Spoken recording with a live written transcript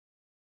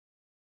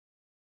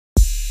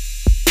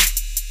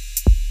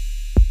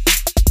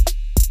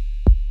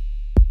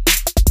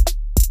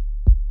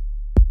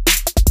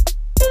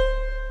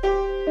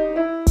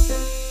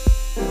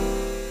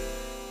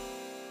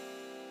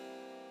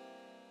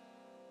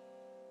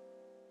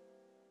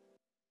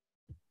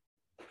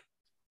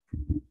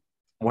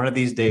One of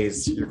these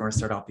days, you're going to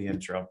start off the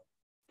intro.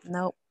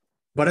 Nope.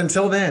 But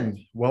until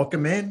then,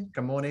 welcome in.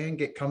 Come on in,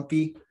 get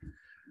comfy,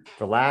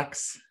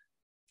 relax.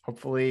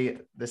 Hopefully,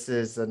 this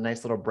is a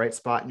nice little bright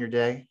spot in your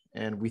day.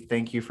 And we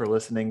thank you for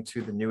listening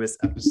to the newest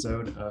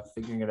episode of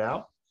Figuring It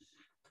Out.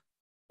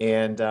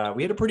 And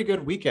we had a pretty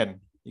good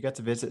weekend. You got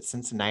to visit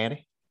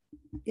Cincinnati.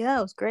 Yeah,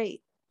 it was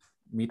great.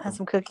 Had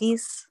some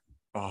cookies.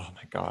 Oh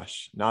my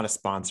gosh, not a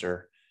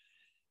sponsor.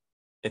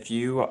 If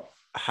you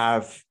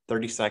have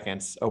 30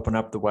 seconds, open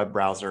up the web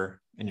browser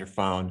in your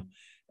phone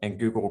and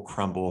Google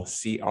Crumbl,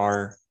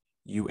 Crumbl,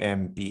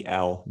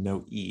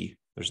 no E.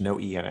 There's no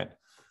E in it.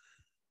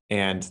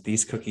 And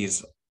these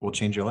cookies will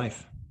change your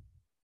life.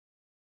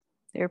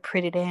 They're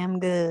pretty damn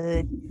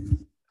good.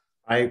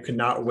 I could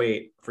not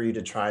wait for you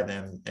to try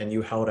them, and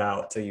you held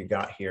out till you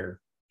got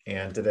here.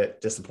 And did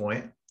it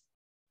disappoint?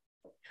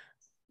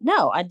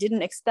 No, I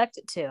didn't expect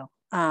it to.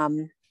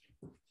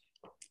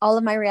 All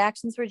of my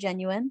reactions were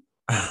genuine.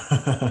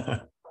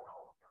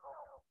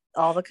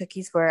 All the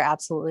cookies were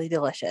absolutely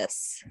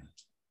delicious.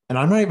 And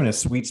I'm not even a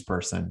sweets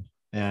person.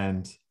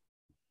 And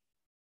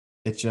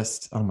it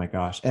just, oh my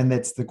gosh. And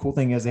it's the cool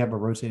thing is they have a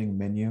rotating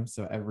menu.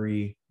 So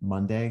every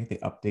Monday they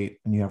update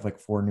and you have like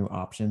 4 new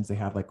options. They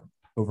have like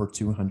over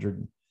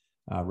 200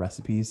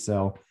 recipes.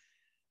 So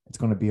it's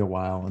going to be a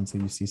while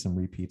until you see some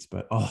repeats,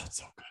 but oh, it's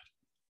so good.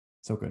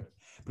 So good.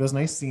 But it was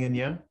nice seeing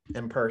you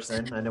in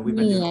person. I know we've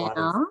been doing a lot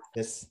of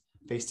this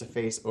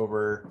face-to-face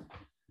over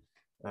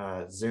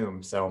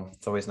Zoom. So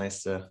it's always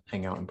nice to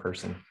hang out in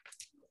person.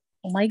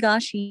 Oh my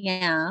gosh.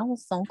 Yeah, it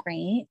was so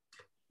great.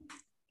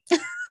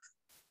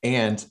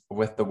 And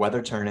with the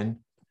weather turning,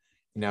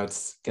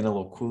 it's getting a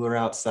little cooler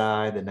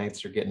outside. The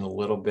nights are getting a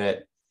little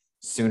bit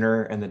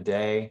sooner in the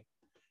day.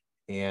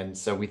 And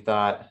so we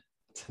thought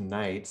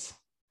tonight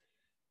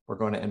we're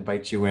going to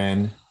invite you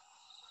in.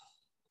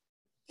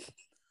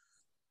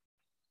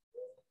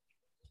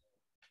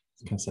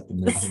 To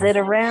sit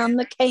around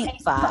the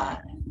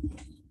campfire.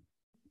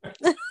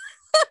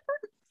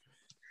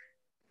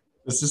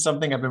 This is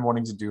something I've been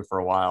wanting to do for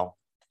a while.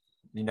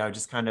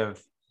 Just kind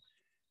of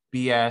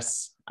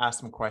BS,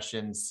 ask some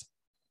questions.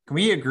 Can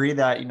we agree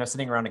that,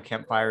 sitting around a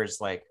campfire is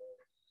like,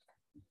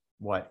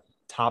 what,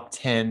 top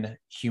 10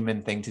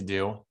 human thing to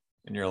do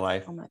in your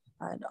life?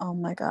 Oh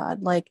my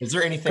God. Like, is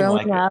there anything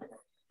like it?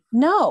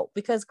 No,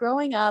 because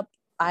growing up,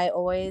 I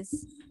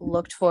always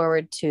looked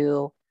forward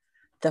to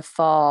the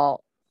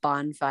fall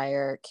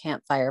bonfire,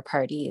 campfire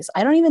parties.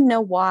 I don't even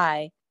know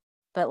why,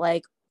 but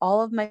like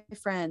all of my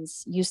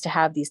friends used to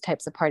have these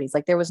types of parties.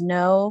 Like there was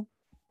no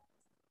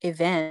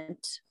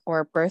event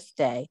or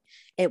birthday.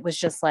 It was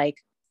just like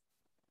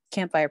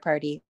campfire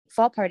party,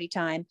 fall party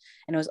time.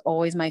 And it was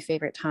always my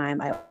favorite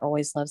time. I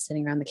always loved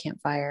sitting around the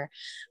campfire,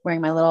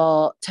 wearing my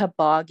little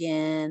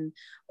toboggan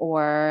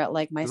or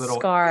like my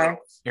scarf.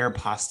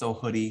 Aeropostale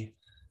hoodie.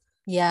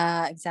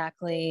 Yeah,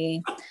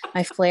 exactly.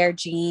 My flare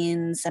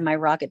jeans and my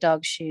Rocket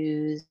Dog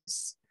shoes.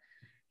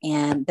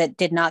 And that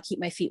did not keep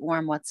my feet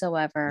warm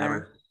whatsoever.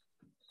 Never.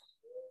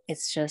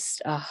 It's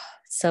just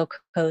so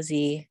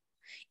cozy.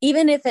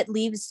 Even if it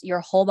leaves your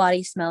whole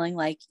body smelling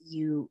like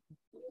you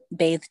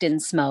bathed in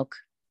smoke,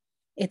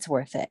 it's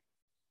worth it.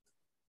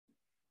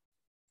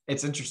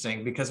 It's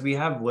interesting because we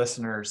have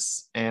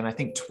listeners in, I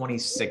think,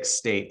 26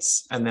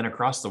 states and then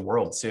across the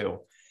world too.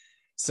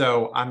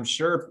 So I'm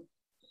sure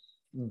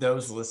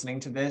those listening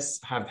to this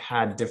have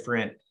had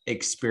different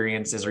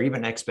experiences or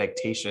even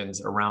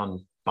expectations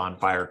around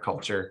bonfire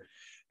culture.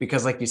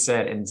 Because like you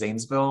said, in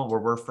Zanesville, where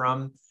we're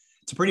from,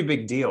 it's a pretty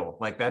big deal.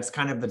 Like that's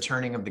kind of the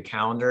turning of the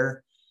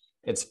calendar.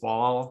 It's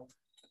fall.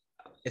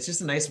 It's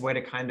just a nice way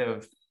to kind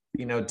of,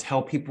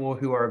 tell people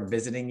who are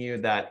visiting you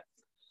that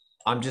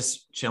I'm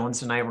just chilling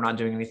tonight. We're not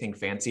doing anything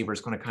fancy. We're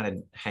just going to kind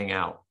of hang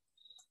out.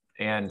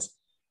 And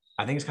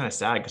I think it's kind of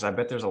sad because I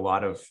bet there's a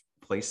lot of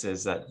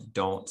places that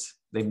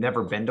they've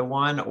never been to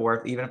one,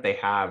 or even if they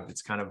have,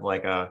 it's kind of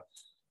like a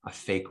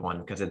fake one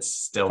because it's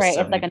still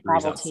 70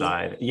 degrees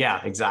outside.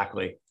 Yeah,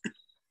 exactly.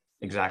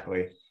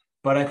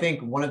 But I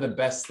think one of the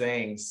best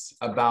things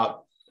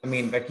about,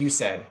 like you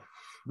said,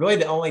 really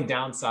the only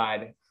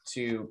downside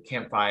to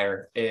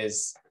campfire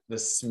is the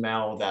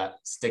smell that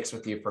sticks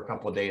with you for a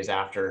couple of days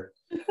after.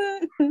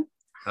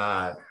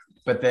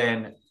 But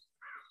then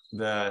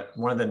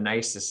one of the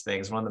nicest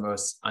things, one of the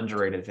most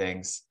underrated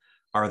things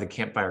are the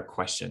campfire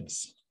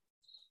questions.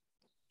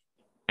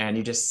 And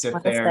you just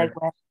sit there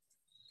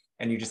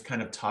and you just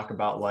kind of talk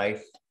about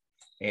life,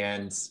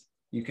 and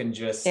you can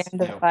just stare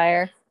into the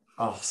fire.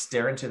 Oh,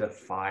 stare into the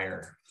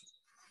fire.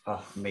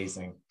 Oh,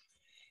 amazing.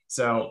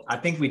 So I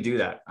think we do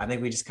that. I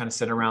think we just kind of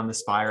sit around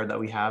this fire that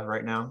we have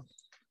right now.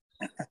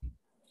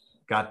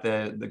 Got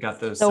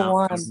those so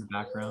sounds in the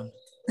background.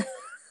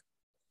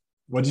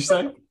 What'd you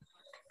say?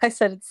 I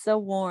said it's so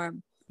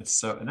warm. It's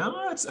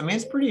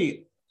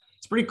pretty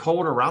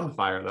cold around the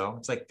fire though.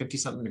 It's like 50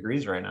 something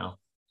degrees right now.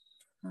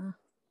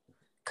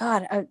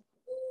 God,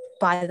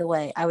 by the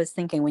way, I was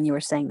thinking when you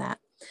were saying that,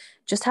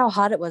 just how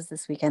hot it was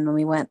this weekend when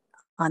we went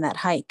on that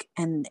hike,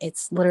 and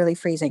it's literally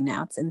freezing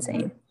now. It's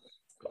insane.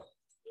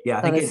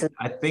 Yeah, So this is,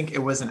 I think it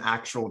was an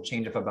actual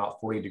change of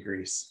about 40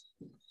 degrees.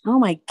 oh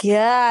my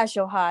gosh,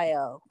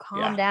 Ohio, calm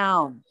Yeah,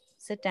 down,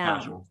 sit down.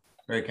 casual,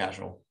 very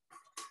casual.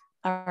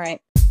 All right.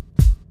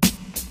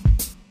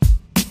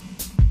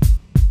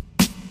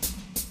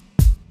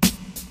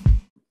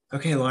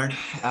 Okay, Lauren.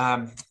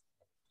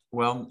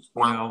 Well,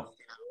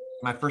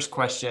 my first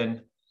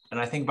question, and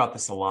I think about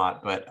this a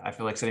lot, but I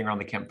feel like sitting around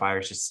the campfire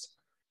is just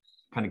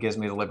kind of gives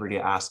me the liberty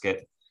to ask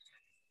it.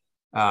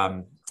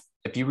 Um,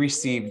 if you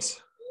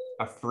received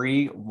a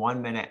free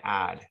 1 minute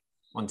ad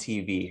on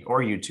TV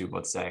or YouTube,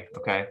 let's say,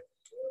 okay,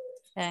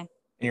 Okay. and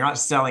you're not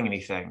selling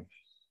anything,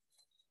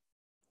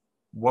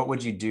 what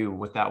would you do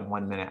with that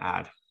 1 minute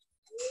ad?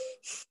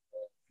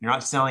 You're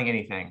not selling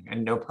anything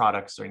and no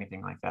products or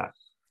anything like that.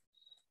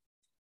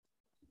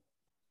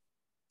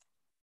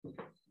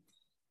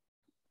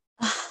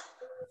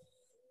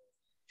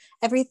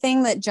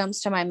 Everything that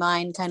jumps to my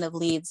mind kind of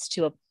leads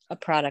to a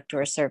product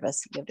or a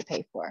service you have to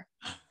pay for.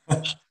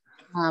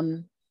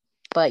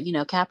 But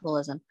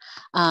capitalism.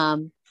 I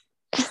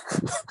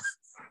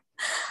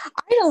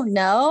don't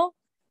know.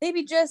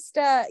 Maybe just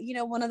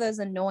one of those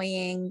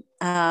annoying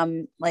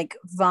like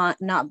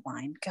not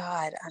Vine.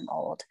 God, I'm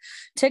old.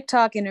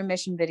 TikTok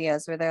intermission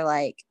videos where they're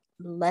like,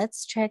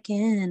 let's check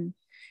in.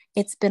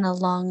 It's been a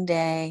long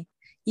day.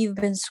 You've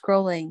been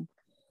scrolling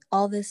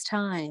all this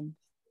time.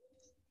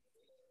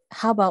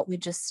 How about we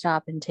just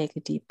stop and take a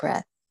deep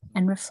breath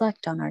and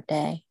reflect on our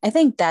day? I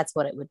think that's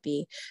what it would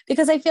be,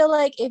 because I feel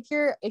like if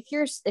you're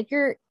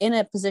in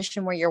a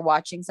position where you're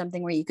watching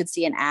something where you could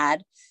see an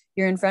ad,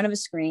 you're in front of a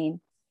screen,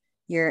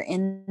 you're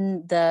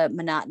in the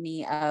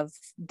monotony of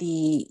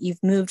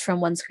you've moved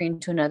from one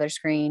screen to another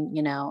screen,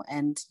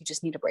 and you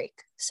just need a break.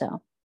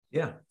 So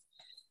yeah.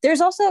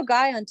 There's also a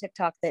guy on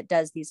TikTok that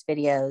does these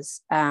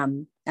videos,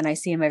 and I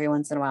see him every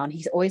once in a while, and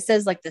he always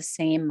says like the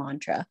same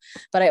mantra,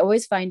 but I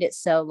always find it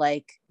so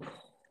like,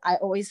 I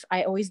always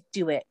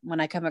do it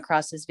when I come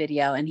across this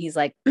video, and he's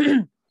like,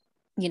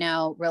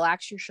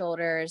 relax your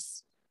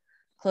shoulders,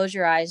 close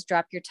your eyes,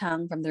 drop your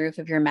tongue from the roof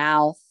of your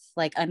mouth,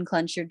 like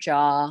unclench your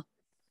jaw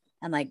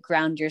and like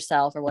ground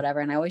yourself or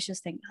whatever. And I always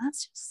just think,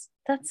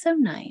 that's so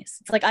nice.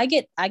 It's like I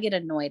get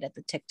annoyed at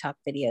the TikTok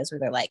videos where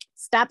they're like,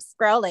 stop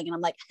scrolling, and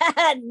I'm like,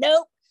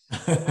 nope.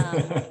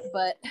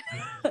 But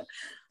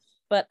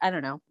but I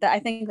don't know. I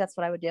think that's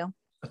what I would do.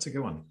 That's a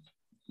good one.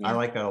 Yeah. I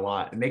like that a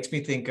lot. It makes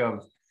me think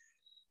of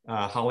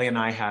Holly and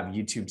I have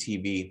YouTube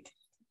TV,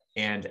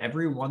 and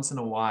every once in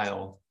a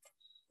while,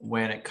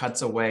 when it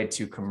cuts away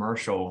to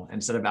commercial,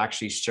 instead of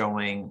actually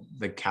showing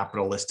the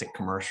capitalistic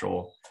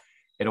commercial,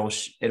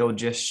 it'll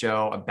just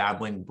show a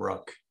babbling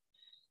brook,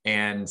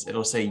 and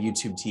it'll say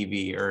YouTube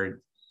TV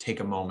or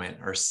take a moment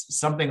or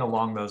something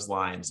along those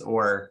lines,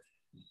 or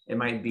it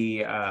might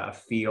be a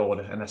field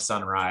and a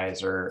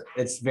sunrise, or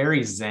it's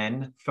very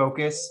Zen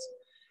focused.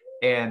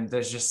 And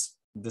there's just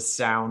the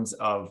sounds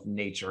of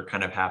nature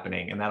kind of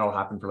happening. And that'll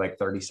happen for like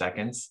 30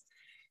 seconds.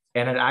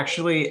 And it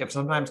actually, if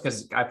sometimes,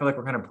 because I feel like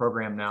we're kind of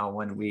programmed now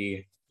when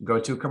we go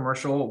to a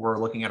commercial, we're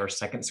looking at our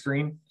second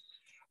screen.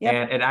 Yep.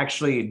 And it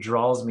actually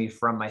draws me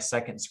from my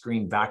second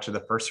screen back to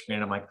the first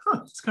screen. I'm like,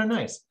 it's kind of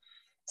nice.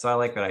 So I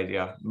like that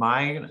idea.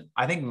 I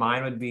think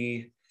mine would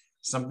be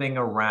something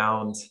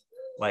around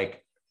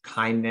like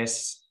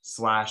kindness /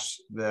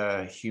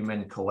 the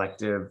human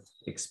collective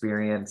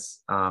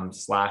experience /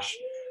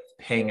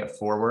 paying it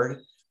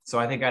forward. So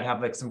I think I'd have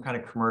like some kind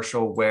of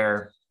commercial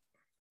where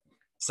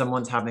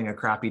someone's having a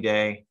crappy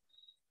day,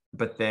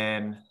 but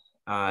then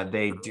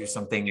they do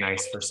something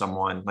nice for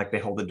someone, like they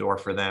hold the door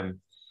for them.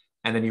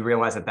 And then you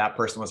realize that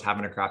person was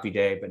having a crappy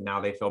day, but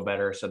now they feel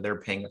better. So they're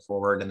paying it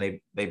forward, and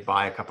they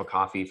buy a cup of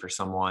coffee for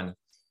someone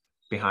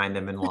behind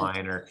them in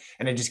line,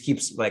 and it just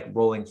keeps like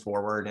rolling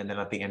forward. And then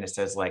at the end, it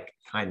says like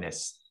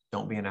kindness,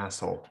 don't be an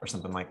asshole, or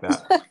something like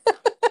that.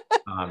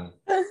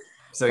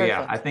 So Perfect.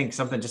 Yeah, I think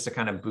something just to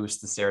kind of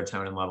boost the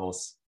serotonin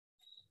levels.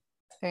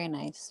 Very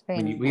nice.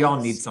 We all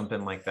need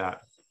something like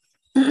that.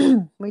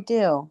 We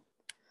do.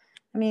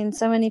 I mean,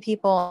 so many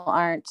people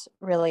aren't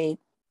really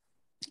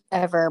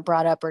ever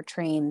brought up or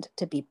trained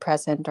to be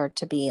present or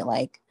to be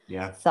like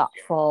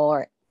thoughtful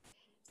or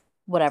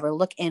whatever,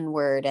 look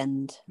inward.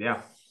 And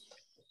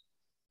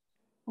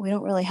we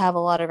don't really have a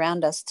lot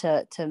around us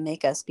to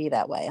make us be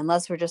that way,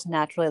 unless we're just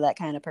naturally that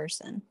kind of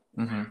person.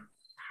 Mm-hmm.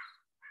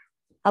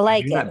 I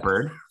like it. That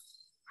bird.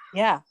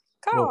 Yeah.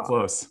 A little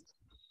close.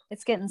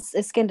 It's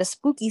getting to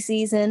spooky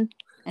season,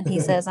 and he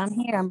says, I'm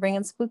here. I'm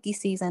bringing spooky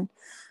season.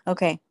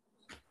 Okay.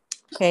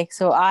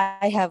 So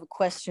I have a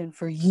question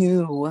for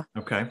you.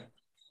 Okay.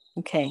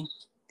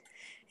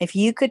 If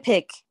you could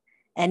pick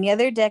any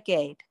other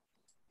decade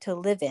to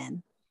live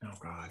in, oh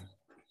God,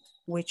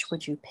 which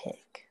would you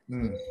pick?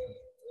 We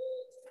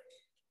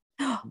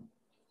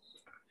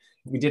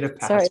did a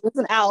past. Sorry, it was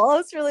an owl. I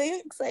was really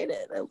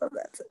excited. I love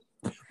that.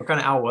 What kind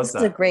of owl was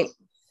that?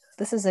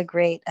 This is a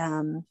great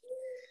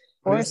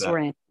forest we're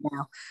in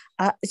now.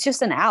 It's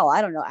just an owl.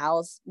 I don't know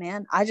owls,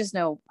 man. I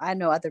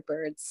know other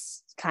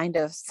birds, kind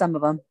of, some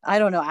of them. I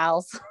don't know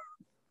owls.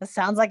 It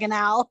sounds like an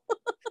owl.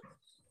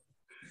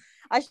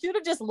 I should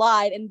have just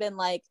lied and been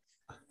like,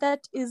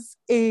 That is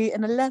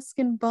an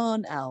Alaskan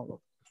barn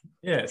owl.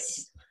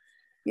 Yes.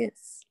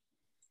 Yes.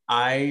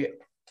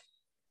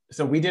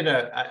 So we did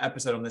a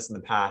episode on this in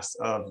the past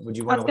of would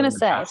you I want was to going live to in the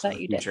say, I past or thought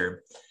the you did.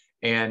 future?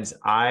 And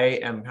I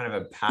am kind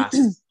of a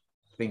past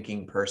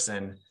thinking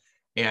person.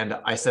 And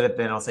I said it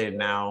then, I'll say it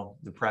now.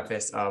 The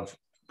preface of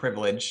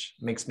privilege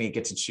makes me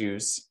get to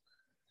choose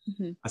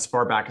as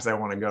far back as I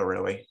want to go,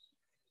 really.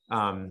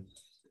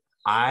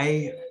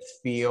 I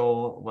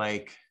feel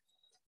like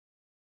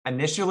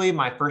initially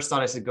my first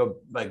thought is to go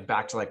like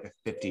back to like the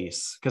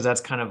 50s, because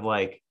that's kind of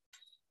like,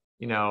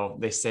 you know,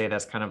 they say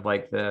that's kind of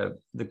like the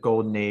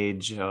golden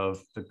age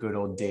of the good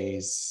old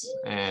days.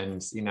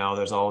 And, you know,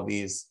 there's all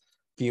these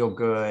feel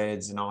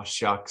goods and all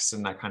shucks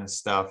and that kind of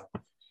stuff.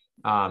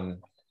 But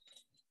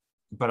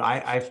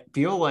I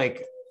feel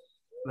like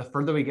the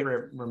further we get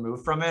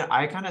removed from it,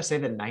 I kind of say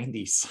the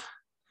 90s,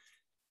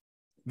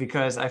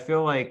 because I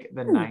feel like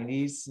the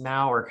 90s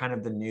now are kind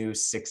of the new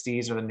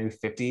 60s or the new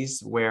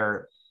 50s,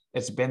 where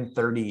it's been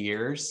 30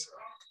 years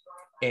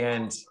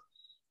and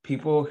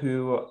people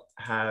who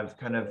have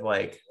kind of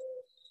like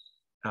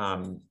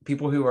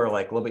people who are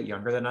like a little bit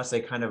younger than us,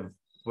 they kind of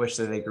wish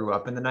that they grew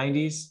up in the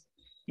 90s.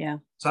 Yeah.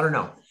 So I don't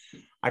know.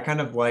 I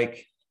kind of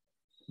like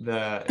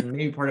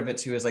maybe part of it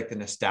too is like the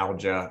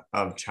nostalgia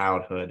of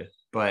childhood,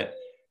 but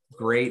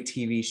great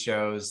TV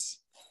shows,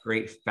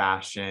 great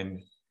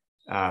fashion,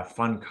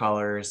 fun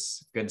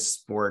colors, good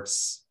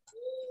sports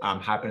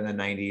happened in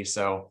the 90s.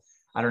 So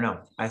I don't know.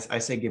 I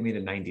say give me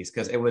the 90s,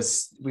 because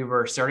we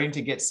were starting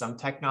to get some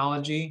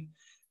technology,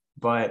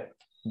 but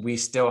we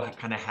still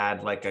kind of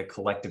had like a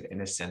collective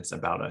innocence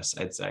about us,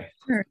 I'd say.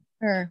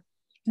 Sure.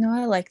 No,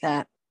 I like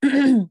that.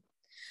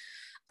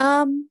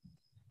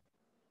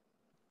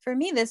 For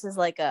me, this is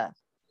like a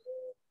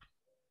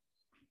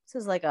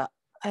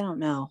I don't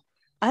know.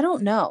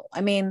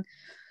 I mean,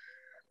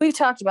 we've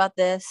talked about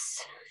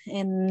this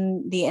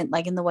in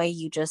the way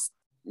you just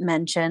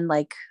mentioned,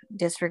 like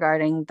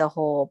disregarding the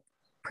whole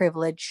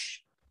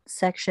privilege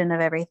section of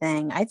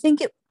everything. I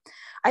think it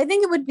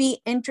would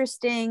be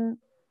interesting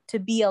to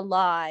be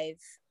alive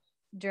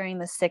during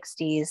the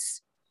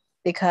 60s,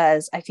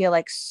 because I feel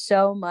like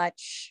so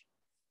much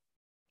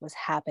was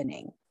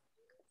happening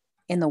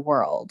in the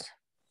world.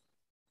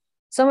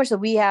 So much that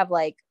we have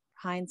like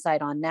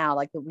hindsight on now,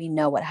 like that we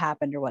know what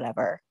happened or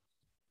whatever.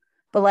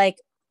 But like,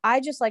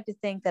 I just like to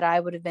think that I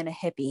would have been a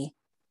hippie.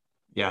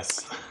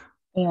 Yes.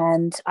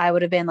 And I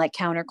would have been like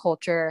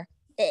counterculture.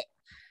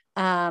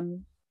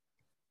 And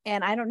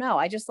I don't know.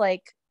 I just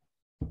like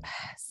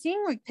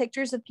seeing like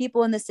pictures of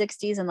people in the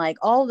 60s and like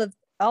all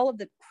of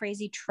the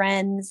crazy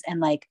trends and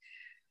like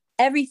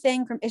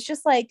everything from, it's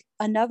just like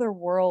another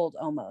world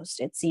almost,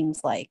 it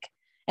seems like.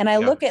 And I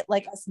look at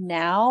like us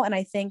now and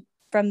I think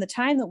from the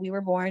time that we were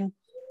born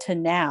to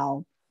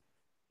now,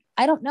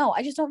 I don't know.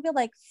 I just don't feel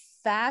like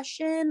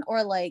fashion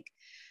or like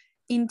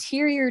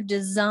interior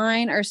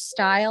design or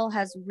style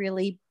has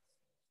really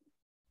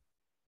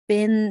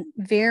been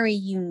very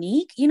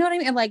unique. You know what I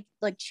mean? And like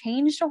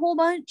changed a whole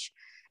bunch.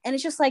 And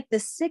it's just like the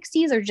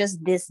 60s are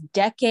just this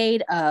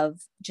decade of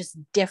just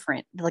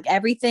different. Like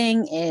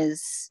everything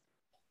is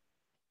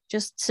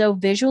just so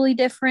visually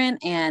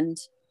different. And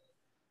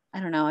I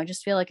don't know. I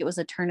just feel like it was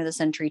a turn of the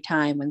century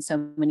time when so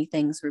many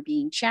things were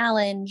being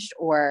challenged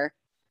or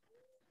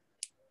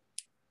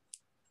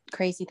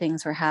crazy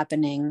things were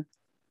happening.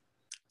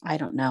 I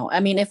don't know.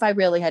 I mean, if I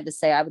really had to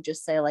say, I would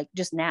just say like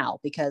just now,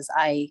 because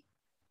I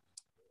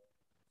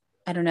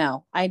don't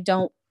know.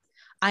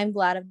 I'm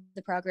glad of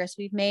the progress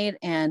we've made,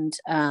 and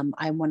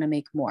I want to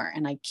make more.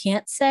 And I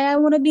can't say I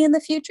want to be in the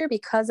future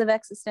because of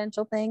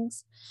existential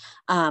things,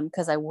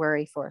 because I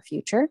worry for a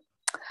future.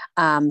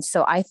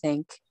 So I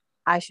think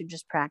I should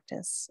just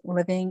practice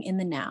living in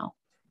the now.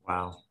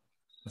 Wow.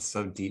 That's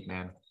so deep,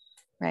 man.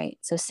 Right.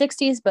 So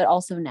 60s, but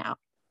also now.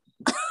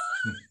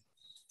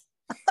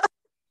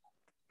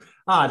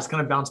 Just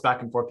kind of bounce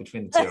back and forth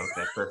between the two.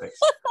 Okay, perfect.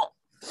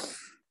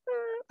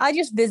 I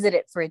just visit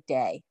it for a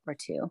day or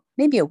two,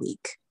 maybe a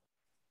week.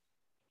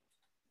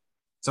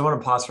 So I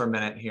want to pause for a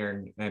minute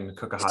here and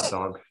cook a hot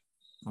dog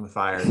on the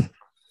fire.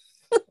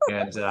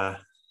 And I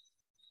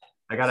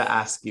got to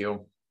ask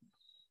you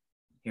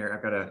here.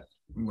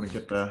 I'm going to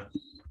get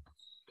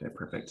okay,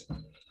 perfect.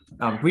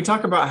 We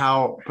talk about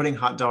how putting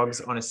hot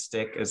dogs on a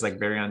stick is like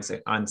very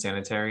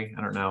unsanitary.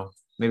 I don't know.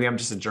 Maybe I'm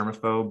just a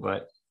germaphobe,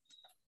 but.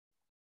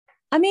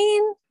 I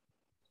mean,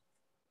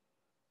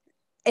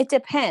 it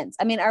depends.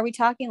 I mean, are we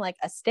talking like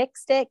a stick?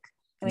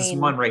 This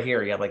one right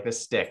here. Yeah, like this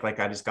stick, like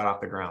I just got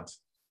off the ground.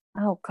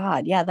 Oh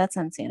God. Yeah, that's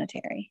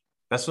unsanitary.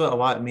 That's what a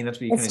lot, I mean, that's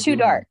what you kind of It's too do.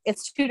 dark.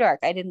 It's too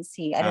dark. I didn't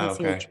see that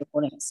you were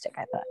holding a stick,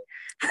 I thought.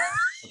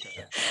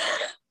 Okay.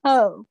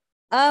 Oh,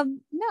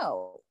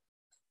 no.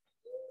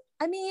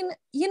 I mean,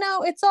 you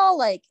know, it's all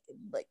like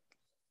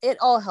it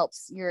all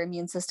helps your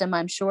immune system,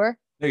 I'm sure.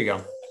 There you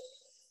go.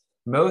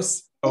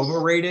 Most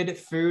overrated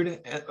food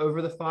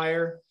over the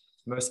fire,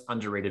 most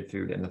underrated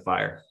food in the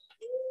fire.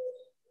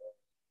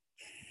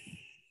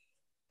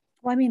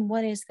 Well, I mean,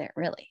 what is there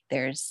really?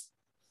 There's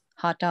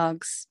hot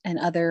dogs and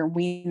other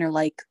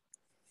wiener-like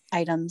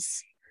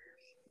items.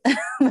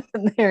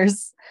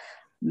 There's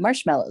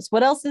marshmallows.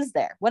 What else is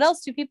there? What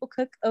else do people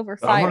cook over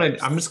fire?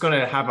 I'm just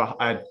gonna have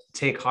a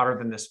take hotter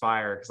than this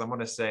fire because I'm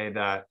gonna say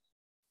that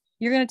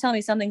You're gonna tell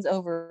me something's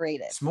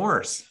overrated.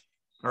 s'mores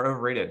are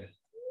overrated.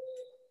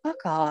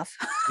 Fuck off.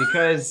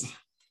 Because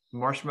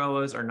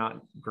marshmallows are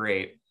not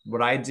great.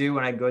 What I do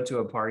when I go to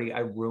a party, I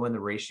ruin the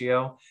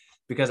ratio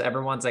because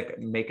everyone's like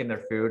making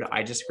their food.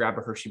 I just grab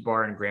a Hershey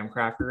bar and a graham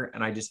cracker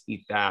and I just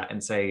eat that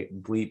and say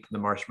bleep the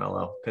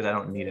marshmallow because I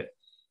don't need it.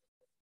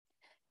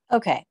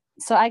 Okay,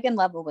 so I can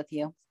level with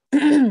you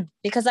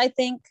because I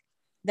think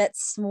that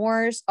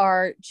s'mores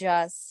are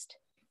just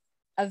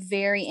a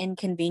very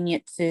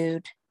inconvenient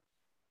food.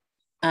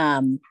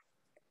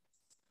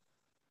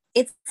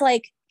 It's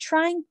like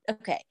trying,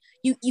 okay,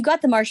 you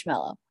got the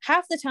marshmallow.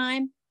 Half the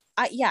time,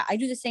 I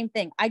do the same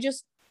thing. I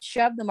just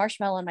shove the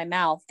marshmallow in my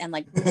mouth and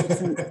like eat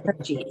some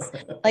cheese.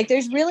 Like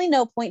there's really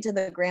no point to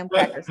the graham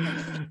crackers for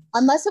me.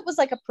 Unless it was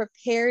like a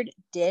prepared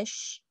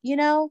dish,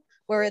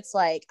 where it's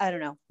like, I don't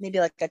know, maybe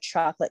like a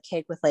chocolate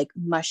cake with like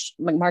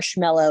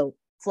marshmallow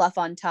fluff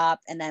on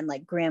top and then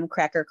like graham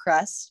cracker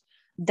crust.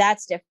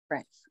 That's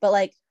different. But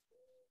like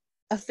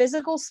a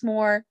physical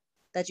s'more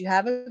that you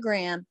have a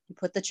graham, you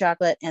put the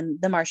chocolate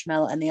and the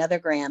marshmallow and the other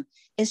graham,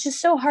 it's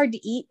just so hard to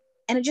eat.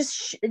 And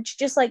it's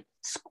just like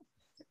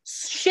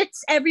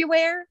shits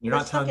everywhere. You're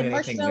not telling me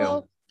anything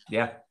new.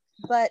 Yeah.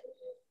 But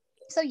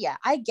so yeah,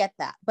 I get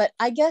that. But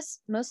I guess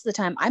most of the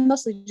time I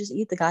mostly just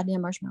eat the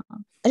goddamn marshmallow.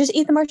 I just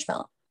eat the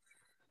marshmallow.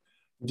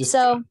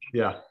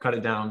 Cut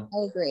it down.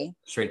 I agree.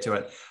 Straight to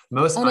it.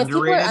 Most and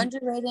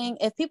underrated.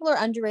 If people are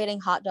underrating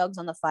hot dogs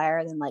on the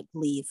fire, then like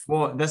leave.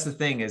 Well, that's the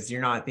thing is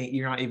you're not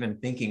even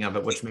thinking of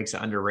it, which makes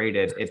it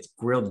underrated. It's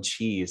grilled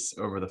cheese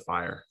over the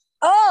fire.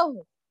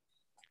 Oh.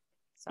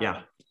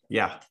 Sorry.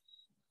 Yeah.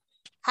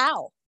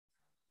 How?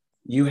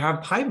 You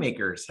have pie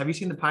makers. Have you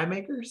seen the pie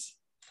makers?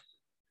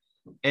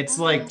 It's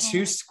like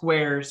two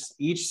squares.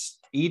 Each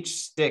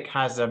stick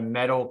has a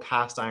metal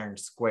cast iron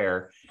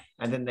square,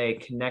 and then they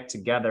connect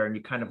together, and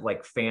you kind of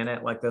like fan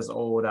it like those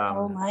old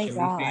oh my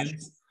god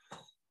fans.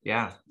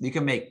 Yeah, you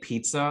can make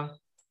pizza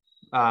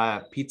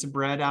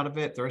bread out of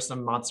it. Throw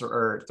some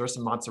mozzarella,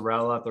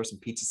 throw some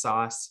pizza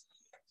sauce,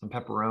 some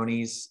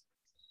pepperonis.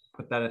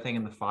 Put that thing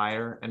in the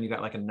fire, and you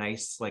got like a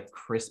nice like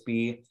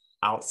crispy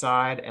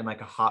outside and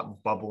like a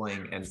hot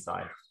bubbling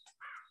inside.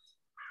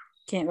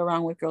 Can't go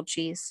wrong with grilled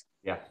cheese.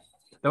 Yeah.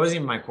 That wasn't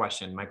even my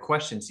question. My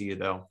question to you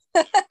though.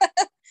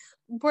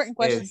 Important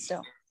question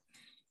still.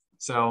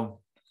 So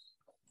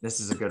this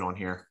is a good one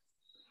here.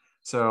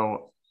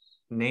 So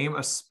name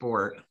a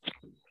sport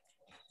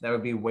that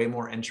would be way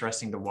more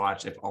interesting to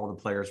watch if all the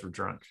players were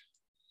drunk.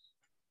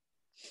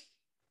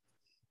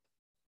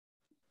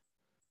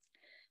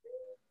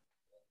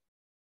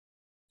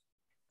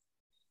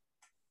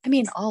 I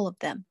mean, all of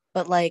them,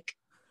 but like,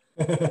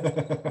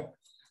 I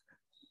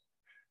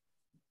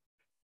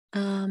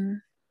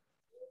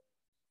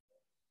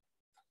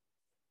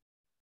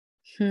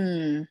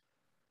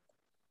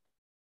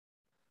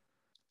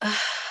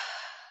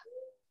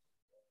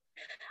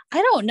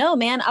don't know,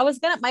 man.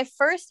 My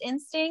first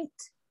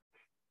instinct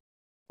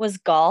was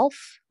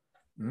golf.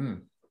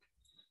 Mm.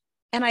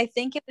 And I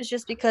think it was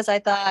just because I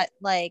thought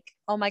like,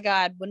 oh my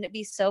God, wouldn't it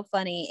be so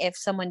funny if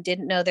someone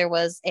didn't know there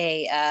was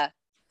a,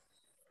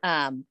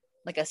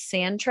 like a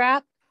sand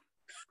trap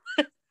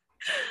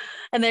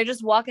and they're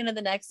just walking to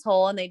the next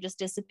hole and they just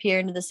disappear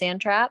into the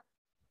sand trap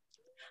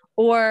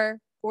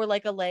or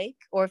like a lake,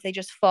 or if they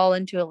just fall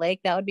into a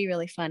lake, that would be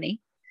really funny.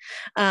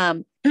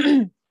 Or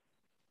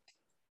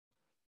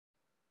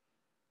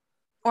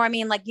I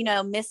mean, like,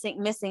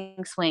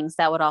 missing swings.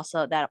 That would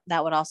also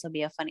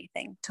be a funny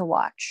thing to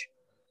watch.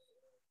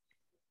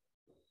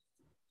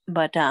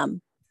 But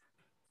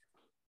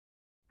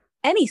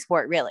any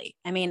sport really.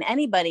 I mean,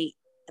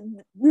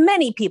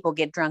 many people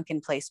get drunk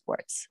and play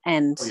sports,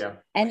 and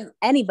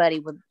anybody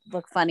would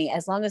look funny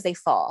as long as they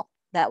fall.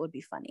 That would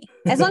be funny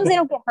as long as they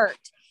don't get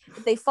hurt.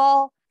 If they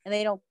fall and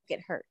they don't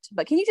get hurt.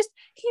 But can you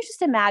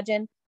just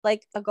imagine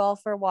like a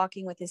golfer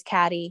walking with his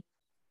caddy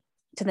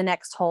to the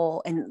next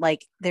hole, and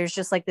like there's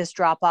just like this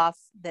drop off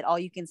that all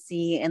you can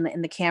see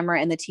in the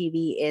camera and the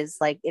TV is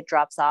like it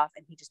drops off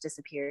and he just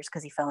disappears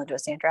because he fell into a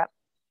sand trap.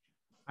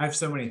 I have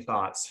so many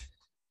thoughts.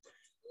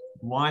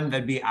 One,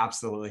 that'd be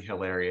absolutely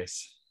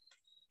hilarious.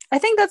 I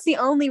think that's the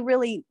only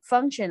really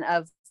function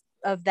of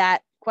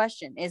that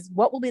question is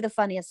what will be the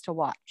funniest to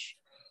watch.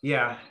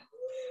 Yeah.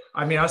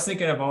 I mean, I was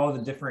thinking of all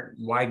the different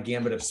wide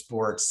gambit of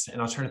sports,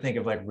 and I was trying to think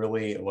of like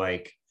really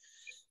like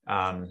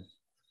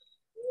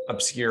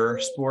obscure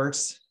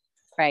sports.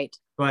 Right.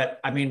 But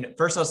I mean,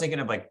 first I was thinking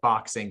of like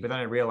boxing, but then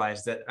I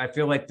realized that I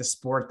feel like the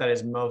sport that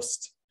is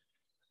most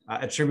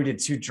attributed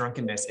to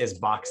drunkenness is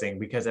boxing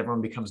because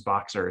everyone becomes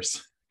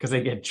boxers because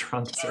they get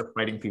drunk and start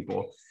fighting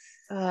people.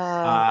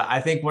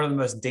 I think one of the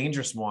most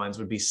dangerous ones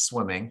would be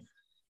swimming.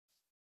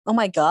 Oh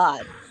my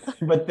God.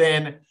 But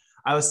then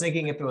I was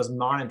thinking if it was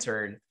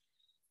monitored,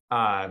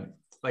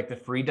 like the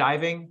free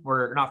diving,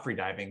 or not free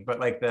diving, but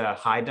like the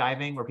high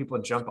diving where people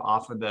jump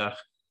off of the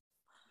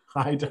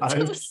high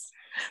dives.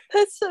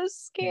 That's so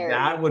scary.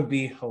 That would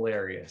be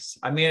hilarious.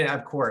 I mean,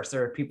 of course,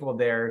 there are people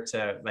there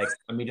to like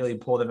immediately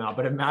pull them out,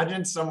 but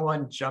imagine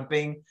someone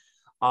jumping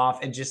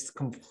off and just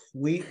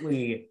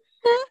completely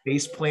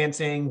face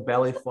planting,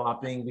 belly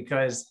flopping,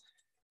 because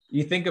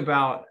you think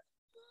about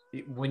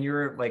when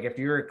you're like, if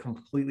you're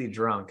completely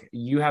drunk,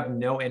 you have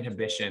no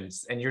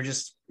inhibitions and you're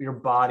just, your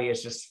body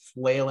is just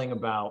flailing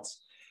about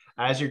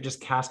as you're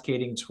just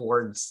cascading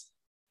towards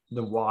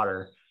the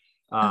water.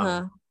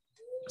 Uh-huh.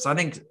 So I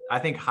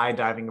think high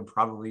diving would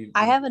probably.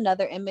 I have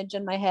another image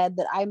in my head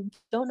that I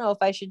don't know if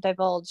I should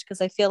divulge because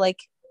I feel like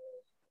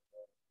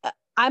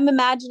I'm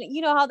imagining,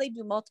 you know how they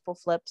do multiple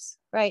flips,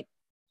 right?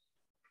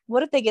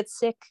 What if they get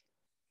sick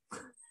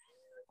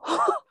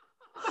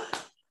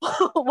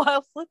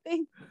while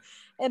flipping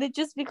and it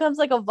just becomes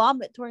like a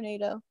vomit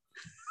tornado?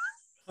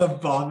 A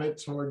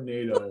vomit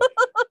tornado.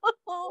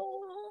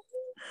 Oh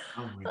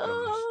my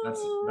gosh,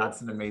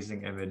 that's an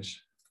amazing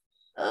image.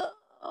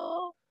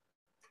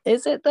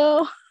 Is it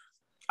though?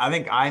 I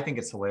think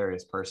it's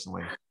hilarious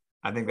personally.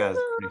 I think that is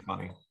pretty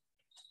funny.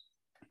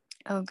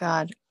 Oh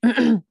God.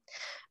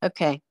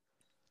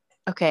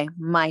 Okay,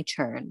 my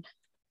turn.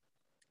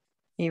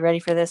 You ready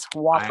for this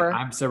whopper?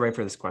 I'm so ready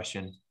for this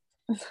question.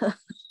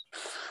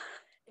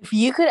 If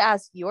you could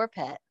ask your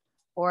pet,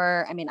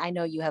 or I mean, I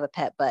know you have a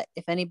pet, but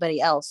if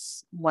anybody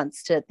else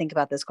wants to think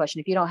about this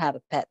question, if you don't have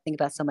a pet, think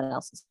about someone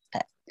else's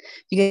pet.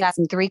 You could ask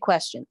them 3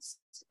 questions.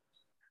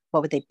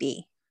 What would they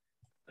be?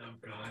 Oh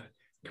God.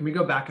 Can we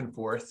go back and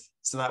forth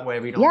so that way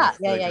we don't?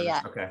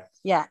 Yeah. Okay.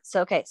 Yeah.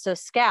 So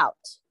Scout.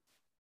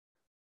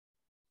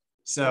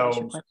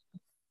 So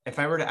if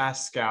I were to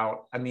ask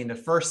Scout, I mean, the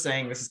first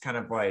thing, this is kind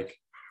of like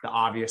the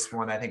obvious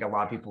one I think a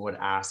lot of people would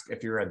ask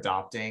if you're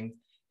adopting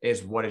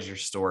is, what is your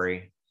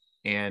story?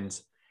 And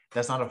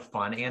that's not a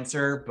fun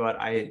answer, but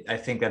I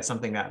think that's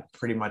something that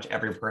pretty much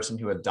every person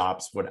who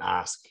adopts would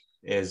ask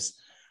is,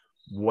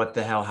 what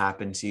the hell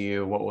happened to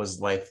you? What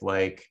was life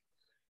like?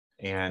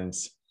 And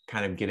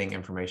kind of getting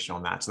information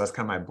on that. So that's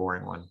kind of my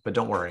boring one, but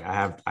don't worry. I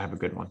have a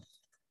good one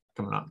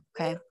coming up.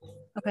 Okay.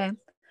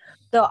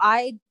 So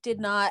I did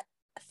not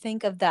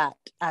think of that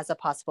as a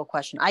possible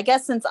question. I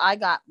guess since I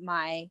got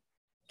my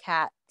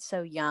cat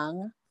so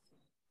young,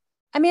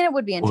 I mean, it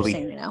would be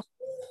interesting, you know.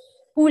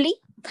 Uli.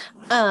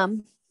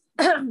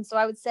 So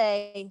I would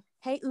say,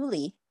 hey,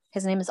 Uli.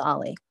 His name is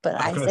Ollie, but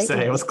I was going to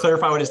say, let's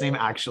clarify what his name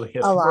actually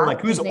is.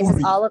 Like, who's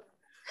Uli?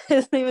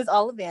 His name is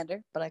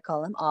Ollivander, but I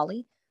call him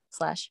Ollie /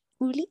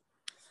 Uli.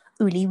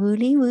 Uli,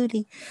 wooli,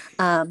 wooli.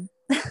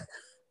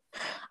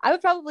 I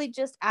would probably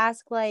just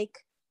ask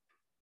like,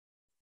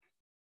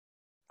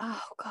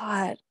 oh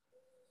God.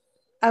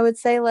 I would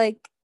say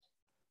like,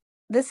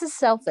 this is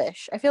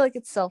selfish. I feel like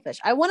it's selfish.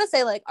 I want to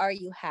say like, are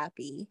you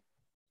happy?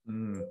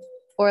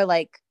 Or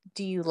like,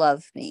 do you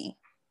love me?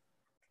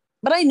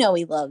 But I know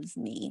he loves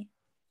me.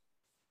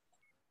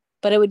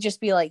 But it would just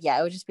be like,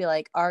 it would just be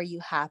like, are you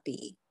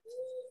happy?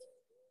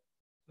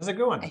 That's a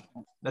good one.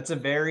 That's a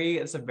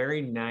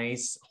very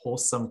nice,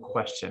 wholesome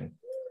question.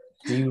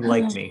 Do you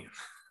like me?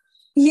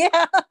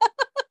 Yeah.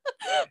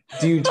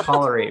 Do you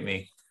tolerate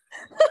me?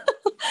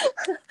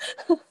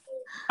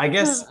 I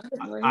guess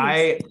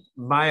I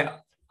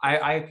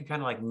could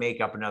kind of like make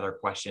up another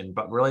question,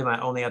 but really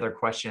my only other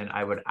question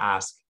I would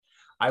ask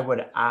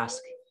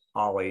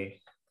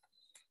Ollie,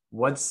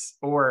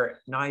 or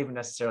not even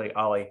necessarily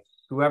Ollie,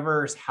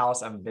 whoever's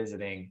house I'm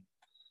visiting,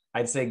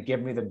 I'd say, give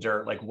me the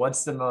dirt. Like,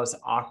 what's the most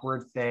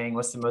awkward thing?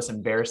 What's the most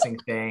embarrassing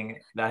thing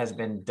that has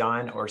been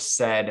done or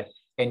said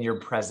in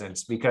your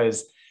presence?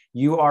 Because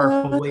you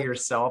are fully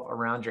yourself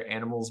around your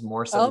animals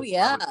more so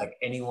than like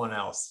anyone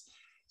else.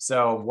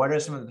 So what are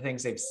some of the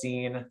things they've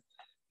seen,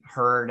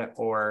 heard,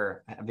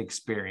 or have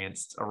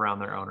experienced around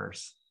their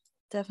owners?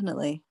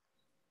 Definitely.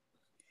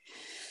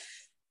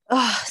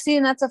 Oh, see,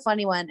 and that's a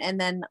funny one. And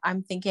then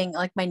I'm thinking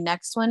like my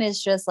next one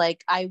is just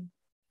like,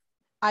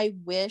 I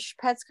wish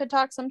pets could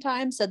talk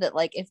sometimes so that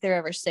like if they're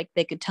ever sick,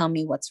 they could tell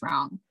me what's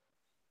wrong.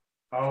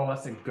 Oh,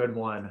 that's a good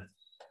one.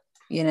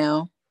 You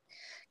know,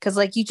 because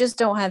like you just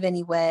don't have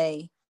any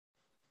way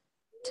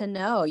to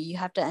know. You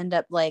have to end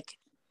up like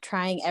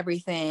trying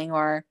everything,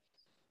 or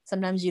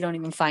sometimes you don't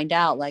even find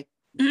out. Like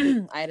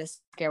I had a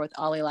scare with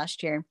Ollie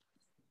last year.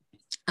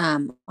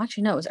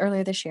 Actually, no, it was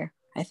earlier this year,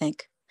 I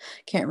think.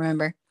 Can't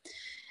remember.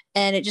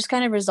 And it just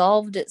kind of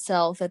resolved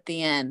itself at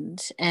the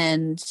end,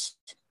 and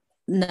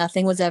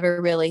nothing was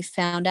ever really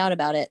found out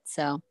about it.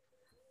 So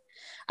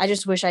I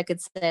just wish I could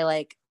say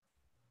like,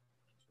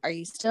 are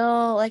you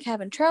still like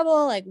having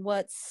trouble? Like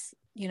what's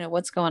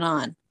going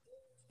on?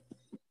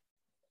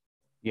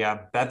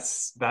 Yeah,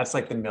 that's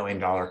like the $1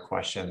 million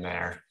question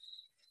there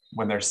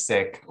when they're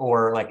sick,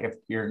 or like if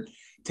you're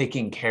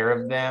taking care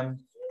of them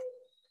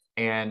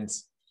and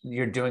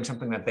you're doing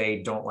something that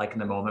they don't like in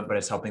the moment, but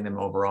it's helping them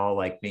overall,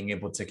 like being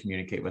able to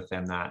communicate with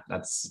them.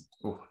 That's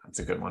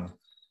a good one.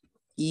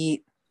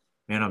 Eat.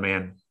 Man, oh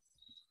man.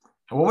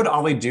 What would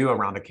Ollie do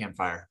around a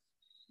campfire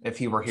if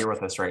he were here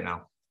with us right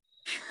now?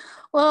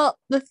 Well,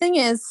 the thing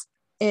is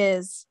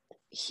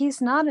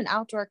he's not an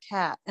outdoor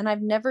cat, and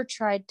I've never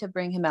tried to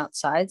bring him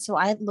outside, so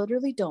I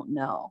literally don't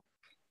know.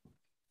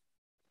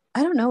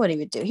 I don't know what he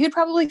would do. He would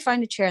probably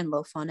find a chair and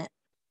loaf on it.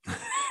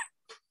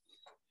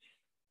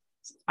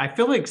 I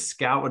feel like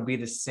Scout would be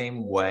the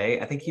same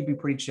way. I think he'd be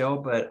pretty chill,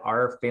 but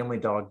our family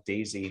dog,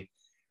 Daisy,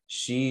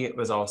 she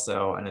was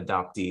also an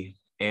adoptee.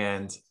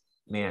 And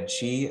man,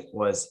 she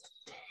was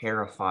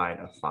terrified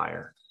of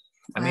fire.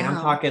 I mean, I'm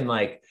Wow. talking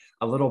like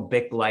a little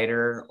Bic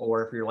lighter,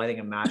 or if you're lighting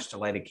a match to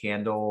light a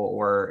candle,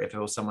 or if it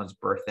was someone's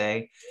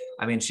birthday.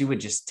 I mean, she would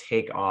just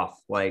take off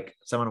like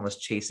someone was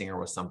chasing her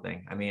with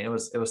something. I mean, it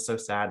was so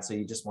sad. So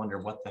you just wonder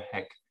what the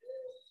heck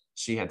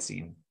she had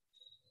seen.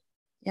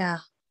 Yeah.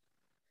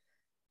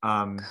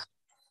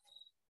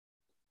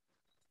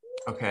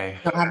 Okay.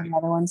 You don't have any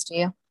other ones, do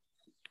you?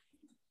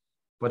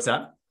 What's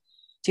that?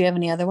 Do you have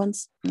any other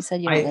ones? You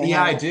said you don't really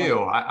Yeah, have I any.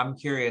 do. I'm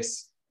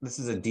curious. This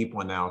is a deep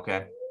one now.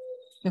 Okay.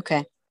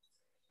 Okay.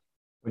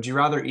 Would you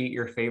rather eat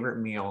your favorite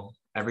meal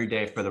every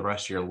day for the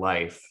rest of your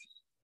life,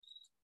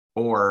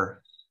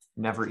 or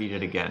never eat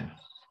it again?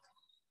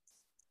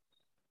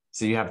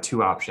 So you have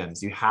two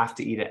options. You have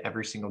to eat it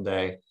every single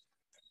day.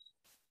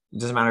 It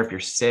doesn't matter if you're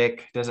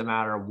sick, doesn't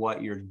matter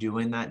what you're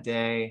doing that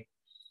day.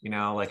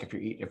 Like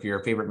if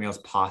your favorite meal is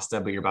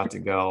pasta, but you're about to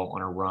go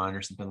on a run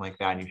or something like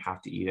that, and you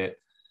have to eat it.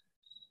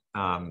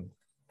 Well,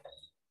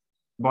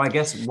 I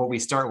guess what we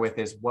start with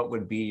is, what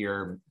would be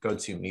your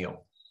go-to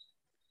meal?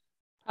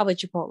 Probably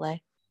Chipotle.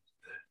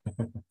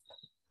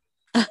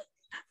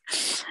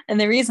 And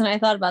the reason I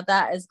thought about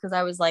that is because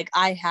I was like,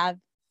 I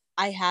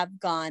have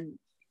gone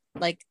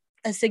like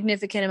a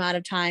significant amount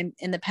of time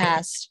in the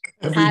past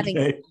having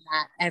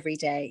that every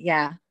day.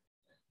 Yeah.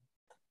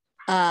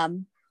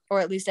 Or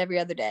at least every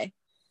other day.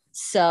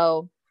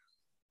 So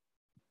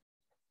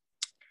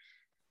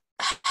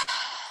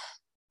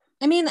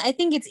I mean, I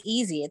think it's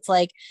easy. It's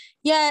like,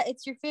 yeah,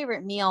 it's your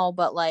favorite meal,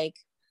 but like,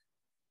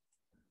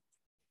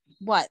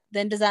 what?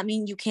 Then does that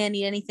mean you can't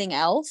eat anything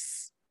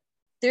else?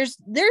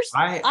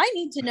 I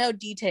need to know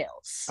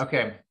details.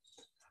 Okay.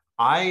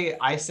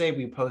 I say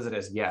we pose it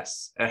as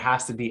yes. It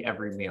has to be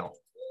every meal.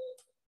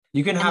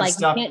 You can have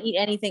stuff. You can't eat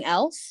anything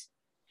else.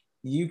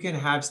 You can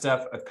have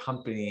stuff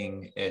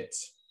accompanying it.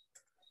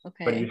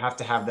 Okay. But you have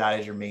to have that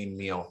as your main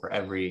meal for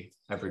every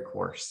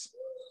course.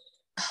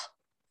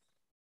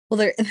 Well,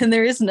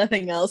 there is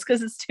nothing else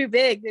because it's too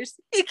big.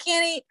 You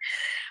can't eat.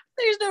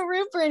 There's no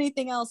room for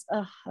anything else.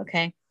 Oh,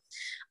 okay.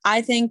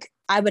 I think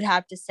I would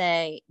have to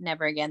say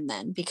never again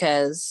then,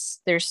 because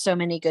there's so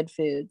many good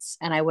foods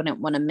and I wouldn't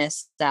want to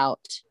miss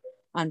out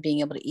on being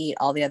able to eat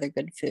all the other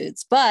good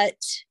foods. But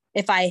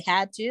if I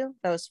had to,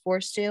 if I was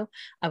forced to,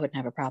 I wouldn't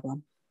have a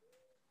problem.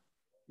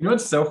 You know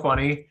what's so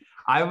funny?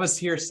 I was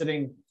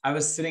sitting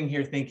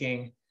here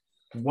thinking,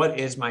 what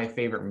is my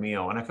favorite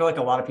meal? And I feel like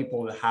a lot of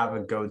people have a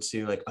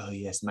go-to, like, oh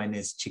yes, mine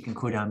is chicken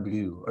cordon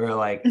bleu, or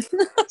like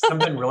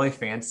something really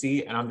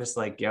fancy. And I'm just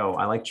like, yo,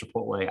 I like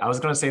Chipotle. I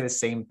was gonna say the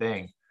same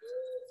thing.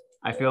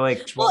 I feel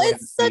like Chipotle, well,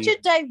 it's such a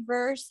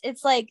diverse,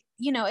 it's like,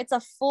 it's a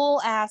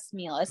full ass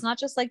meal. It's not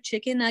just like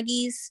chicken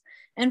nuggets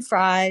and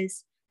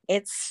fries.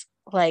 It's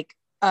like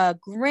a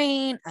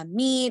grain, a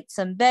meat,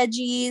 some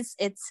veggies.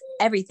 It's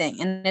everything.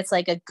 And it's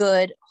like a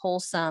good,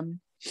 wholesome,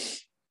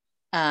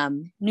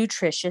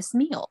 nutritious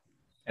meal.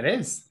 It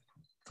is.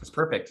 It's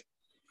perfect.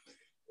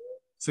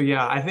 So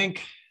yeah,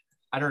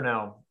 I don't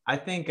know. I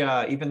think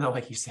even though,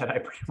 like you said, I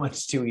pretty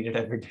much do eat it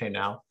every day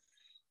now,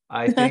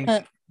 I think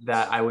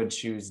that I would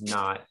choose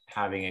not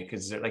having it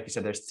because, like you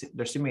said,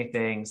 there's too many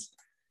things,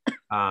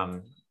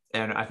 and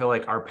I feel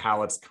like our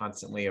palates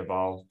constantly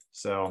evolve.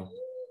 So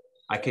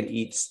I could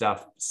eat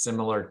stuff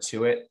similar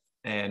to it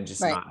and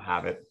just not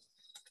have it,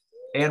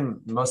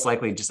 and most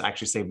likely just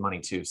actually save money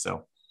too.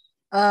 So,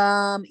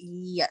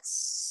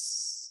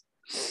 yes,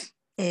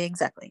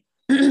 exactly.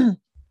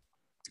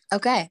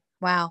 Okay.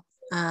 Wow.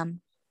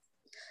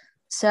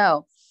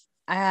 So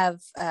I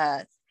have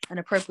an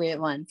appropriate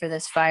one for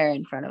this fire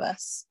in front of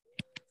us.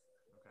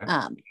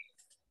 Okay.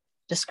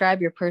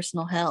 Describe your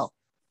personal hell.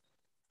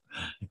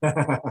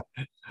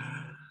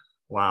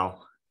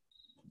 Wow.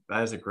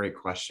 That is a great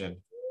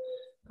question.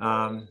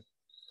 I'm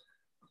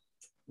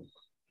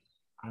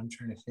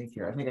trying to think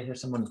here. I think I hear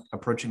someone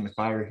approaching the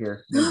fire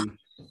here. Maybe.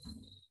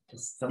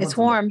 It's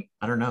warm.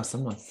 I don't know. I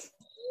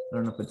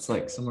don't know if it's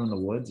like someone in the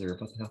woods or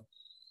what the hell.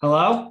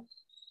 Hello?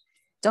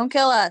 Don't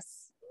kill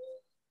us.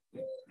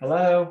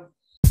 Hello?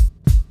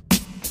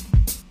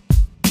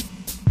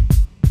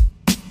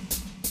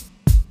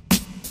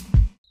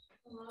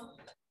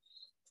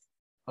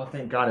 Oh,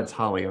 thank God it's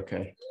Holly.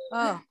 Okay.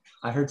 Oh.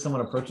 I heard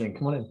someone approaching.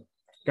 Come on in.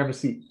 Grab a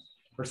seat.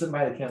 We're sitting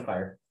by the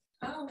campfire.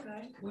 Oh,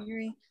 okay.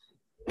 Weary.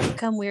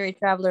 Come, weary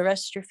traveler,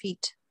 rest your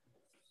feet.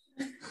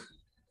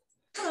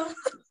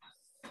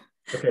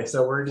 Okay,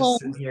 so we're just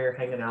sitting here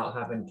hanging out,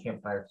 having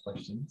campfire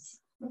questions.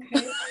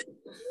 Okay.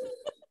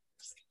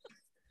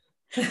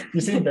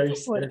 You seem very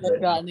scared. What have I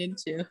gotten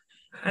into?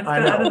 I'm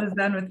still out of the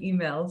zen with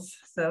emails,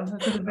 so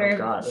this is a very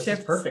this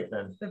is perfect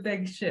then. The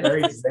big shift.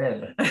 Very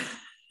zen.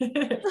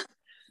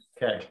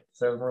 Okay,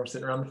 so we're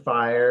sitting around the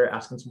fire,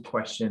 asking some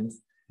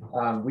questions.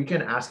 We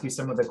can ask you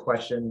some of the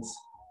questions.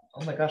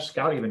 Oh my gosh,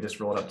 Scout even just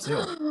rolled up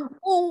too.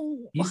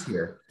 Oh, he's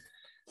here.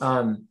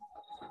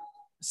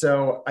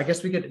 So I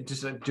guess we could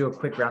just do a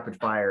quick rapid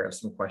fire of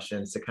some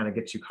questions to kind of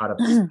get you caught up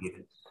to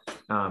speed.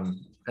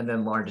 And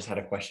then Lauren just had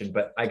a question,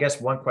 but I guess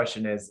one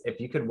question is, if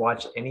you could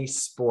watch any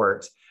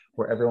sport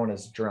where everyone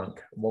is drunk,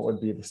 what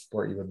would be the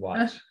sport you would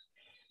watch?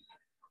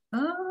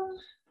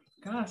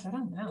 Gosh, I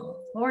don't know.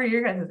 What were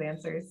your guys'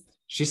 answers?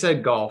 She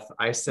said golf.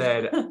 I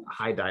said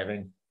high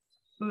diving.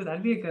 Ooh,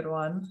 that'd be a good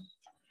one.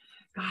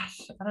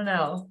 Gosh, I don't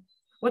know.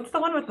 What's the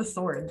one with the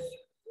swords?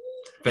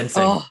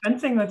 Fencing. Oh.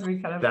 Fencing would be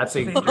kind of. That's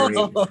a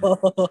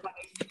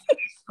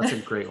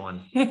great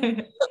one.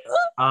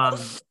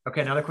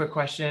 Okay, another quick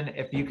question.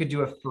 If you could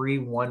do a free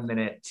 1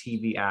 minute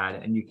TV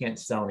ad and you can't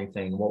sell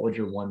anything, what would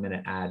your 1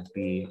 minute ad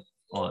be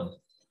on?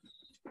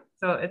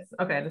 So it's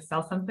okay to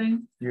sell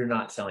something. You're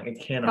not selling. It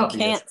cannot be.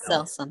 Can't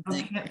sell Oh,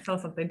 something. can't sell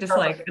something. Just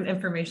like an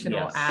informational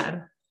Yes.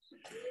 ad.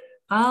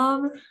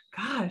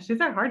 Gosh, these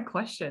are hard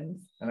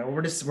questions. And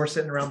we're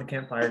sitting around the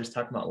campfire just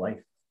talking about life.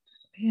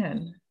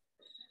 Man,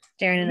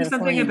 Staring maybe into the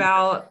something flame.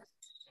 about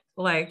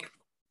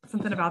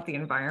something about the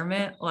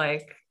environment,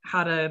 like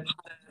how to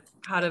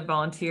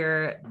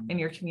volunteer in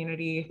your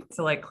community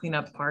to like clean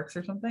up parks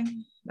or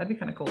something. That'd be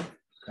kind of cool.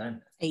 Okay.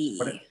 Hey.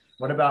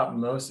 What about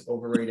most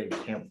overrated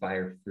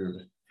campfire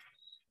food?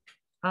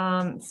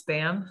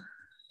 Spam.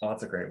 Oh,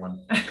 that's a great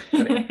one.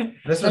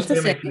 This was That's a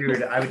family sick-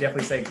 food. I would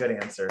definitely say good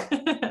answer.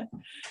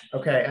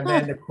 Okay, and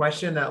then the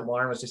question that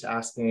Lauren was just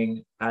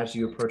asking as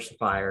you approach the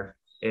fire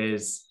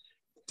is,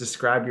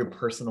 describe your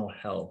personal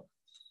hell.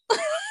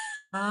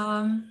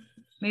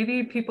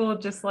 Maybe people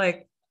just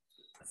like,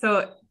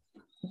 so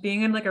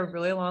being in like a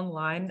really long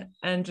line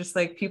and just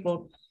like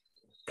people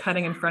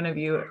cutting in front of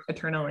you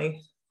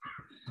eternally.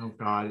 Oh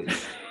God.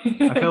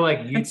 I feel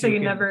like you so two you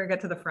can- never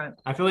get to the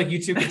front. I feel like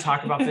you two can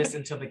talk about this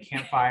until the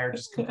campfire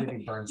just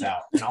completely burns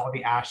out and all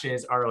the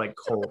ashes are like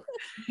cold.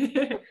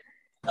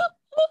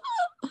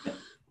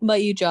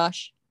 About you,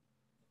 Josh?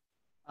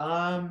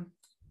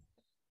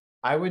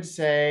 I would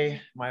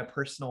say my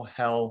personal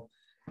hell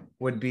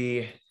would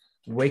be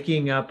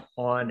waking up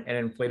on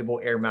an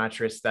inflatable air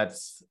mattress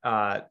that's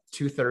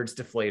 2/3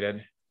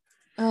 deflated.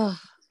 Oh,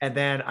 And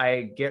then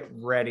I get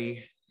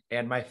ready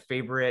and my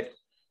favorite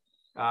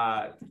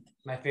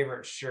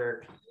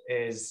shirt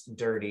is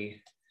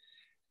dirty.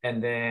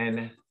 And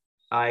then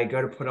I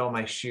go to put on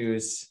my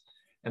shoes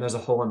and there's a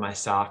hole in my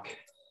sock.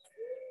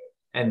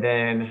 And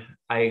then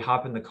I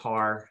hop in the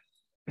car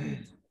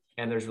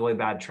and there's really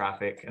bad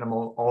traffic and I'm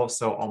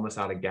also almost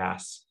out of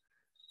gas.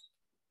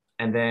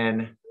 And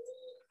then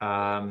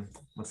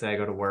let's say I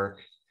go to work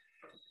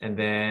and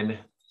then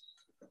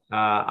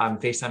I'm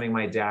FaceTiming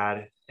my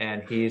dad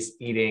and he's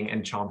eating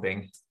and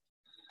chomping.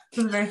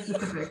 This is very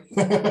specific.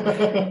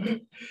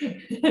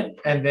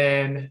 And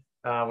then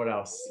what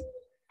else?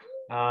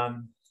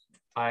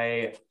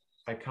 I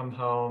come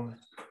home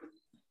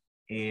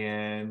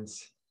and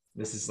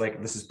this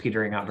is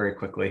petering out very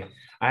quickly.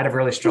 I had a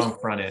really strong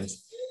front end.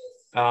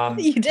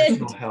 You did?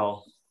 Personal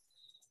hell.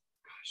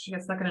 You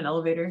get stuck in an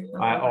elevator.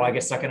 I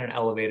get stuck in an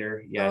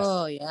elevator. Yes.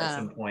 Oh, At yeah.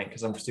 some point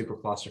because I'm super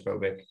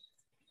claustrophobic.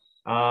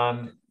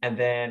 And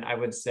then I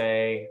would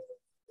say,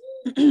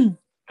 I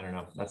don't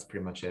know. That's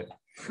pretty much it.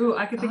 Ooh,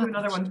 I could think of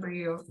another one for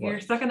you. What?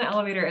 You're stuck in the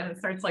elevator and it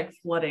starts like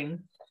flooding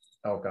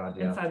Oh God,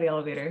 yeah. inside the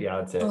elevator. Yeah,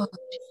 that's it. Oh.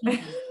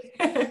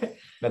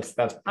 That's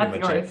pretty That's much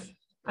yours. it.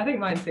 I think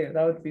mine too.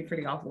 That would be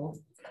pretty awful.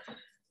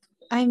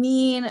 I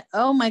mean,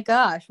 oh my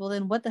gosh. Well,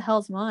 then what the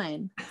hell's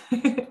mine?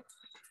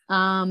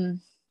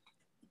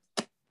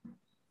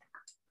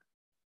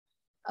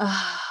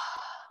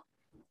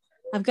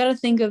 I've got to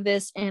think of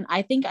this, and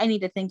I think I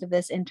need to think of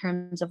this in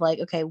terms of like,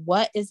 okay,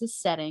 what is the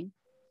setting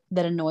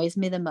that annoys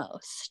me the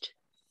most?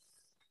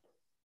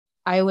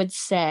 I would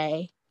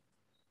say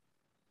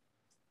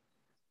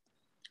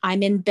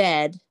I'm in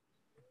bed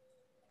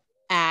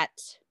at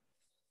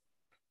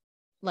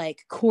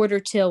like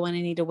 1:45 when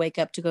I need to wake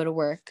up to go to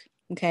work.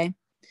 Okay.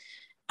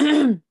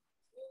 And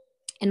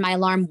my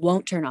alarm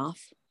won't turn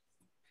off.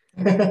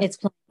 It's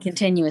playing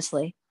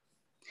continuously.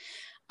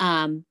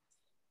 Let's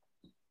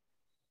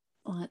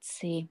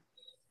see.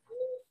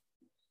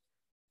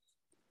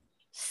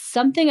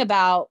 Something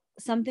about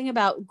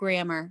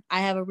grammar.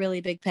 I have a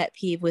really big pet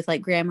peeve with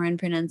like grammar and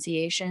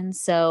pronunciation.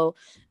 So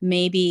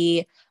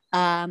maybe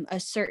a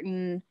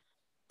certain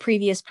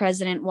previous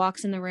president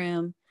walks in the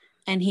room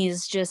and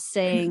he's just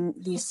saying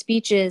these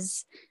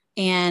speeches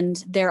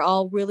and they're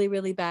all really,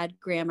 really bad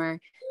grammar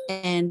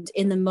and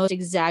in the most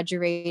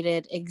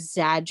exaggerated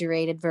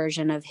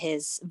version of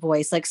his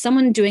voice, like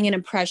someone doing an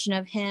impression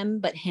of him,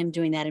 but him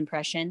doing that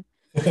impression.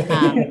 So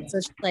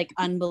it's like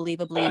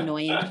unbelievably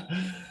annoying.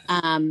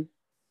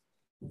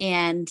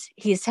 And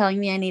he's telling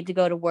me I need to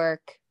go to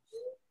work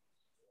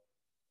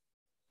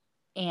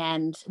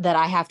and that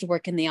I have to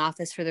work in the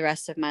office for the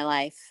rest of my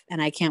life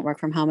and I can't work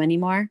from home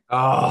anymore.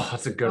 Oh,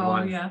 that's a good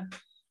one. Yeah.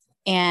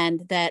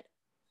 And that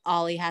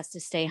Ollie has to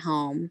stay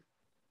home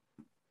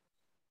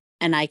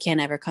and I can't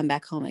ever come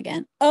back home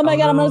again. Oh my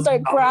God, I'm gonna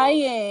start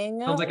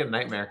crying. Sounds like a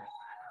nightmare.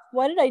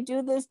 Why did I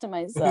do this to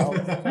myself?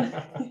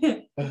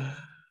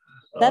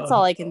 That's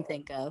all I can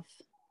think of.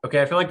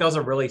 Okay, I feel like that was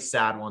a really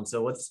sad one.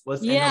 So let's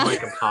end on Yeah.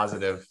 like a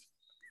positive.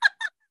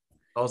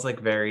 I was like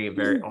very,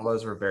 very all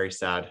those were very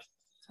sad.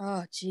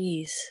 Oh,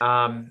 geez.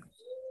 Um,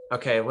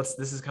 okay,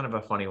 this is kind of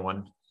a funny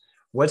one.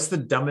 What's the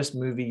dumbest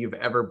movie you've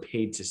ever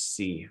paid to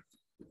see?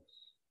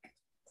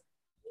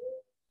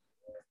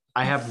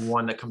 I have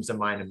one that comes to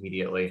mind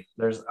immediately.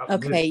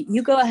 Okay,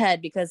 you go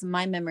ahead because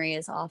my memory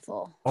is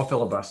awful. I'll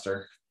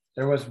filibuster.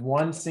 There was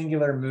one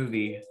singular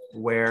movie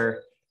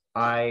where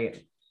I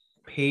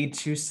paid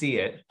to see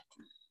it,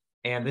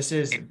 and this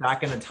is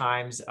back in the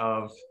times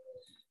of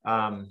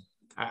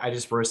I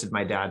just roasted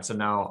my dad, so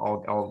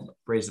now I'll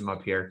raise him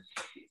up here.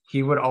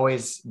 He would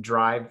always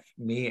drive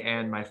me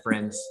and my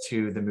friends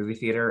to the movie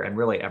theater and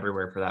really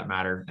everywhere for that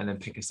matter, and then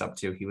pick us up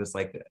too. He was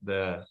like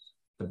the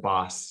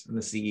boss and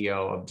the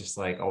CEO of just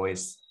like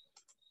always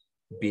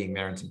being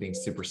there and being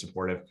super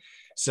supportive.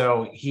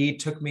 So he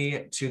took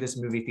me to this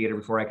movie theater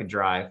before I could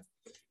drive,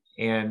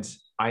 and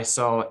I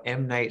saw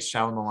M. Night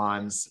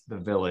Shyamalan's The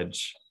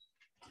Village.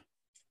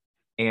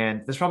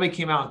 And this probably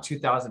came out in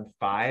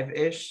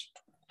 2005-ish.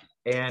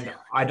 And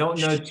I don't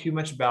know too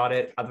much about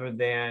it other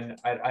than,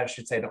 I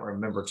should say I don't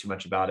remember too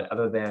much about it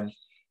other than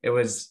it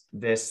was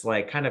this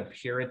like kind of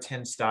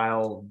Puritan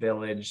style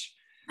village.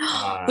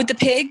 With the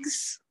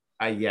pigs?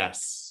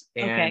 Yes.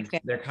 And okay.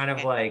 They're kind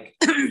of like,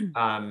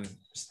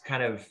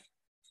 kind of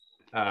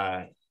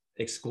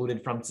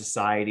excluded from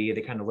society.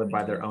 They kind of live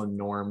by their own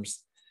norms.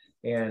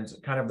 And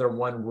kind of their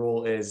one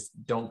rule is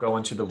don't go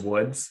into the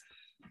woods.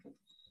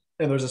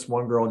 And there's this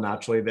one girl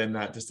naturally then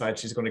that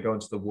decides she's going to go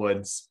into the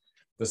woods.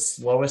 The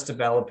slowest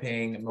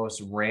developing,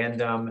 most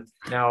random.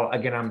 Now,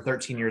 again, I'm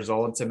 13 years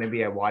old, so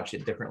maybe I watch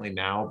it differently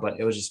now, but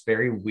it was just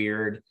very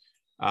weird,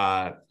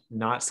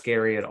 not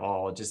scary at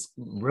all, just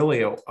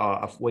really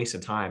a waste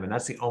of time. And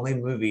that's the only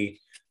movie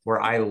where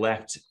I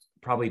left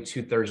probably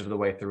 2/3 of the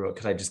way through it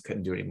because I just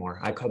couldn't do it anymore.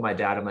 I called my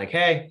dad. I'm like,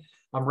 hey,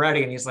 I'm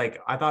ready. And he's like,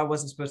 I thought it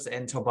wasn't supposed to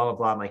end until blah, blah,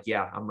 blah. I'm like,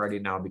 yeah, I'm ready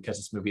now because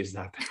this movie is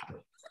that bad.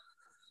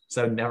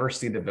 So never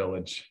see The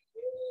Village.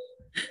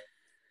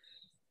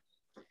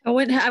 I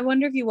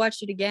wonder if you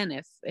watched it again,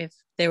 if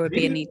there would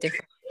be any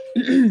different.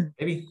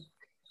 Maybe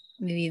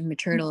even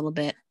matured a little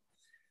bit.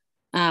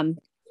 How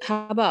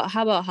about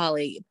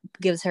Holly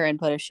gives her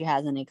input if she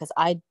has any? Because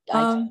I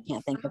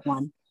can't think of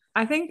one.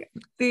 I think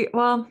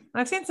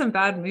I've seen some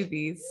bad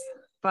movies,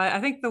 but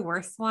I think the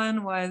worst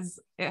one was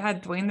it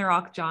had Dwayne The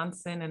Rock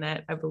Johnson in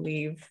it, I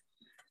believe,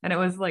 and it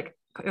was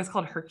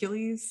called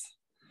Hercules,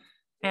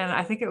 and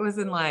I think it was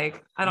in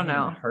like I don't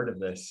know. Heard of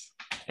this?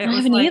 It I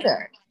haven't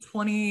either.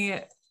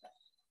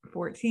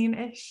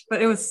 2014-ish,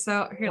 but it was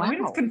so here. Let me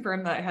just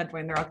confirm that it had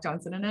Dwayne The Rock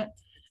Johnson in it.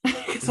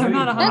 So I'm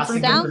not 100%. That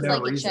sounds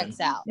like it checks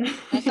out.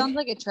 That sounds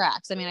like it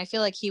tracks. I mean, I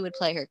feel like he would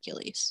play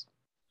Hercules.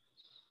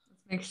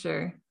 Let's make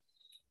sure.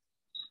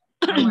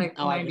 I'm like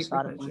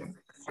 90% sure.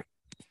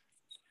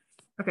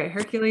 Okay,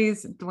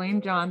 Hercules,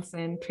 Dwayne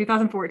Johnson,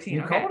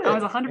 2014. Okay, I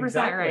was 100%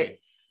 exactly. Right.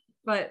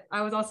 But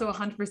I was also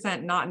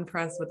 100% not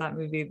impressed with that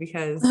movie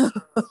because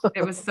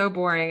it was so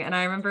boring. And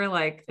I remember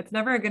like, it's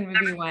never a good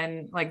movie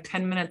when like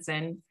 10 minutes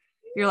in,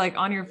 you're like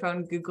on your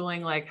phone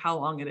Googling like how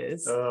long it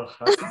is. Oh,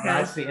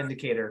 that's the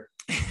indicator.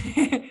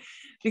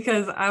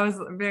 Because I was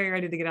very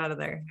ready to get out of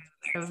there.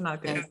 It was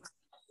not good.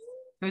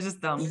 It was just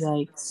dumb.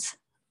 Yikes.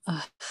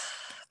 What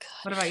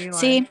about you,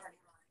 Lauren?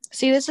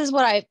 See, this is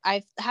what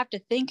I have to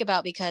think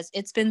about because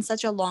it's been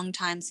such a long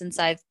time since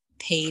I've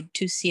paid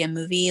to see a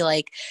movie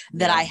like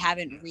that I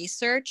haven't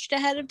researched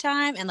ahead of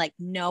time and like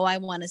know I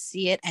want to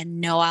see it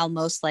and know I'll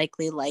most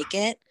likely like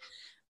it.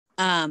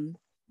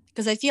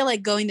 Because I feel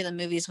like going to the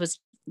movies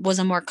was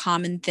a more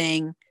common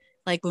thing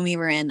like when we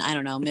were in, I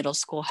don't know, middle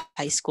school,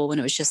 high school, when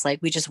it was just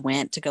like we just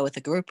went to go with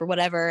a group or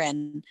whatever.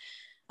 And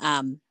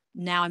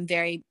now I'm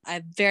very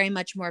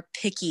much more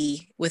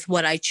picky with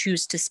what I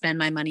choose to spend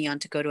my money on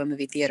to go to a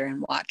movie theater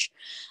and watch.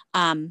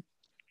 And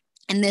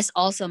this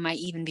also might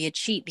even be a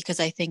cheat because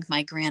I think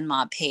my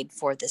grandma paid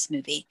for this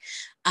movie.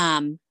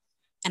 And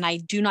I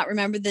do not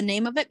remember the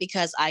name of it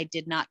because I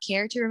did not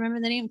care to remember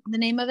the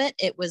name of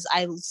it.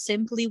 I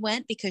simply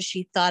went because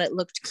she thought it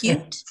looked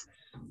cute.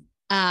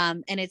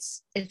 And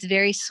it's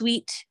very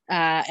sweet.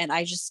 And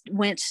I just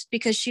went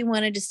because she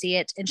wanted to see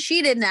it and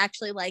she didn't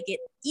actually like it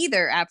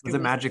either. After was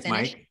it Magic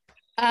finished. Mike?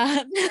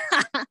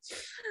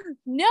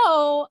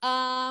 No,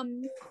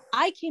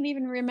 I can't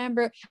even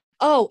remember.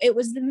 Oh, it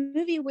was the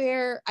movie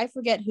where I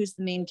forget who's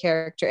the main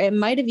character. It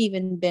might have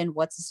even been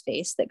what's his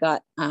face that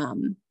got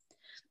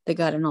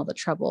in all the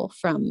trouble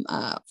from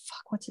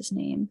what's his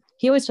name?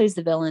 He always plays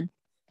the villain.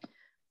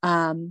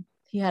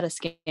 He had a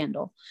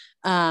scandal.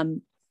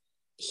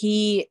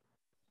 He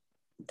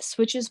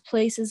switches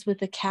places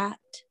with a cat.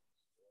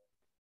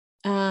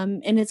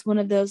 And it's one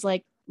of those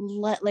like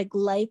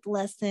life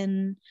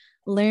lesson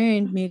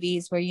learned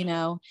movies where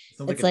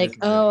it's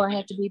like I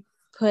have to be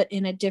put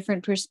in a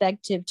different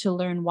perspective to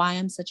learn why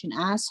I'm such an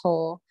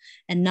asshole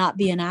and not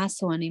be an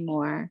asshole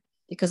anymore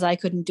because I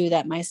couldn't do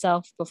that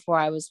myself before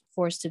I was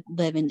forced to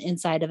live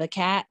inside of a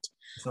cat.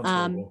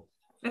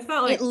 It's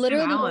not like it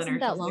literally wasn't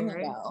that long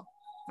ago.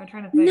 I'm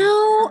trying to think.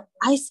 No,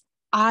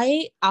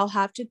 I'll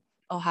have to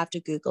I'll have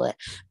to Google it.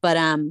 But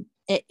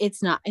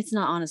it's not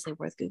honestly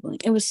worth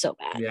Googling. It was so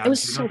bad. Yeah, it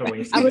was so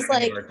bad. I was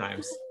like,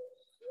 times.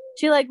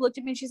 She like looked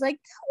at me and she's like,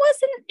 that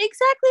wasn't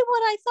exactly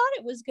what I thought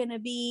it was gonna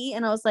be.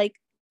 And I was like,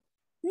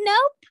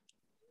 nope,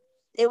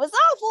 it was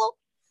awful.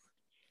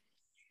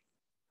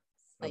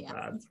 So yeah,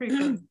 bad. It's pretty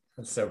good.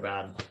 It's so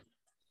bad.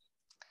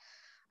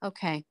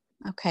 Okay.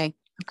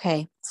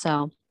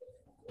 So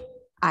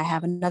I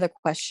have another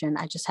question.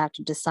 I just have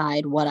to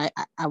decide what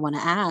I want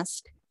to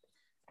ask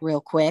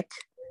real quick.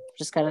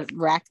 Just gotta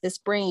rack this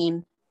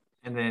brain.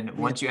 And then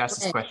once you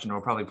ask this question,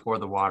 we'll probably pour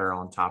the water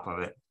on top of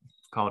it.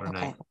 Call it a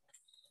night.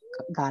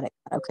 Got it.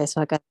 Okay,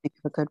 so I got to think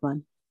of a good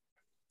one.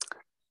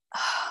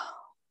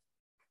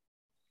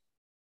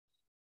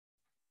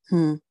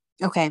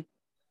 Okay.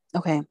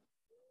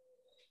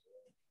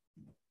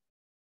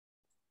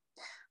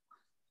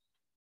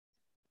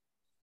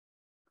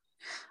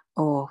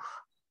 Oh,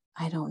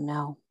 I don't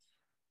know.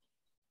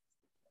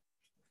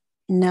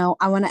 No,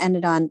 I want to end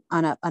it on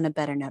a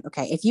better note.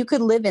 Okay, if you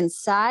could live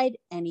inside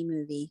any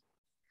movie,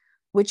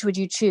 which would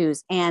you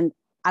choose? And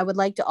I would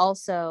like to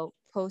also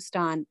post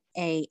on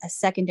a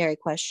secondary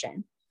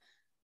question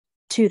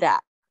to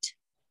that.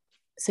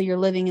 So you're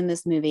living in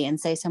this movie and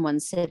say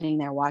someone's sitting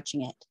there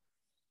watching it.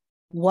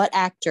 What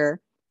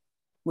actor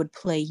would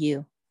play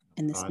you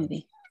in this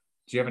movie?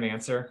 Do you have an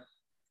answer?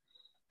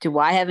 Do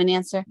I have an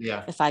answer?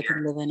 Yeah. If I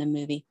could live in a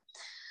movie.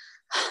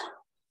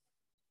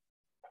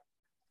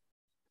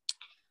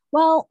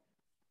 Well,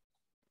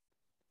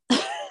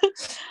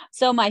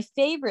 so my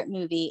favorite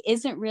movie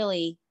isn't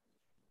really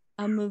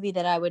a movie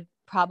that I would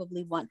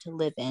probably want to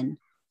live in.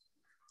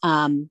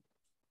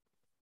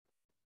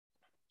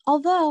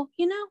 Although,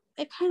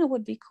 it kind of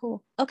would be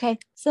cool. Okay,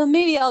 so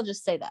maybe I'll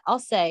just say that. I'll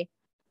say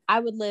I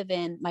would live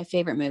in my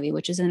favorite movie,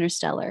 which is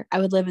Interstellar. I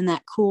would live in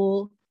that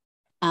cool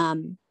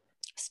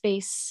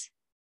space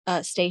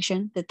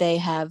station that they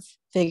have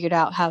figured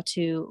out how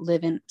to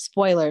live in.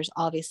 Spoilers,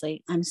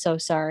 obviously. I'm so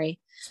sorry.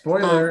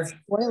 Spoilers.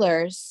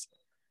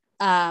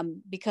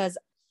 Because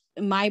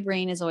my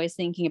brain is always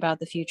thinking about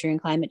the future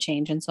and climate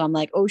change, and so I'm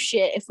like, oh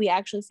shit, if we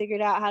actually figured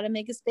out how to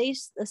make a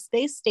space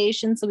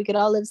station so we could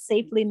all live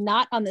safely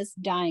not on this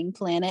dying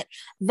planet,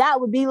 that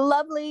would be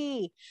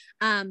lovely.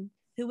 Who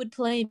would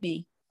play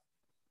me?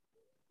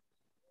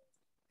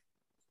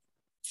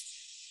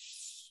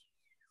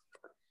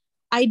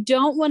 I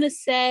don't want to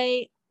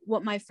say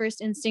what my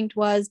first instinct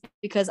was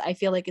because I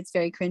feel like it's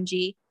very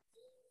cringy.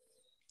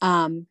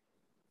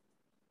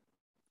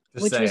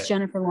 Which was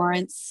Jennifer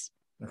Lawrence.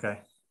 Okay.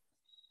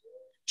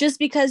 Just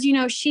because,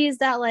 she's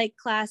that like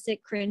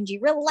classic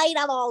cringy,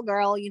 relatable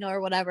girl,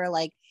 or whatever.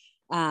 Like,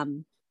 I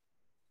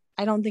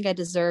don't think I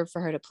deserve for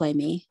her to play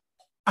me.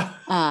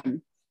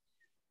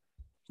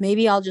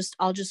 Maybe I'll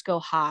just go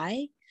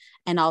high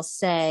and I'll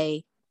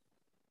say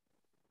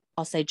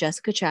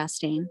Jessica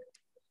Chastain.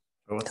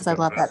 Because I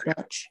love that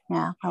bitch.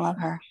 Yeah, I love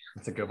her.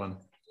 That's a good one.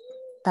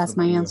 That's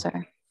my answer. Do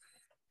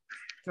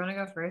you want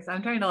to go first?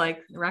 I'm trying to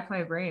rack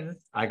my brain.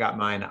 I got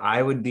mine.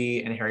 I would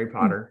be in Harry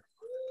Potter.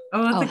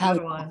 Oh, that's a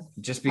good one.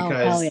 Just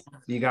because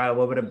you got a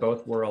little bit of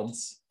both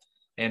worlds.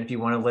 And if you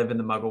want to live in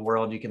the Muggle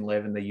world, you can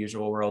live in the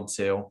usual world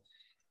too.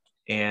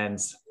 And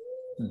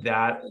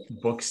that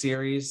book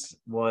series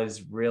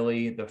was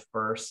really the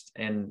first,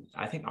 and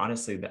I think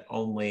honestly the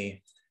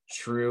only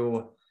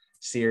true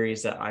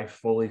series that I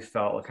fully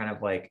felt kind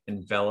of like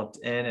enveloped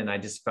in. And I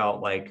just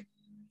felt like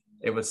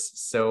it was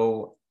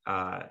so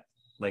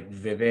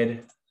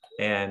vivid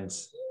and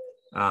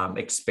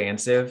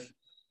expansive.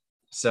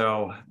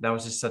 So that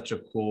was just such a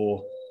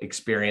cool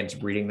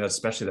experience reading those,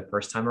 especially the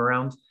first time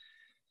around.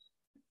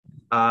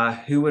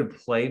 Who would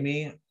play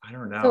me? I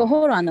don't know. So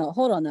hold on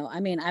though. I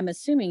mean, I'm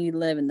assuming you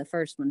live in the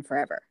first one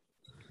forever.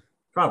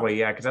 Probably,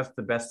 yeah, because that's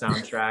the best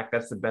soundtrack.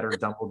 That's the better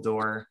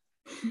Dumbledore.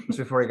 Just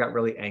before he got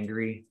really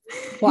angry.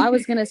 Well, I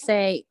was gonna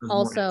say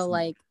also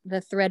like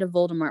the threat of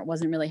Voldemort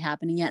wasn't really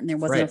happening yet, and there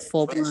wasn't a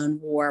full-blown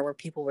war where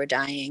people were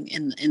dying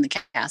in the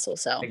castle.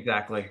 So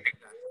exactly.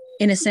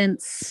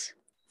 Innocence.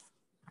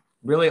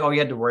 Really, all you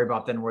had to worry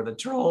about then were the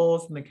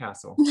trolls in the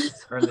castle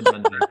or in the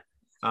dungeon.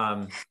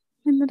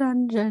 In the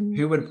dungeon.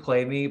 Who would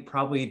play me?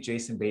 Probably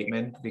Jason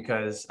Bateman,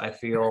 because I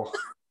feel.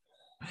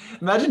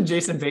 Imagine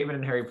Jason Bateman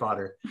in Harry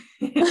Potter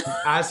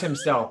as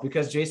himself,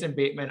 because Jason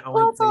Bateman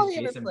only plays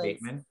Jason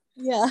Bateman.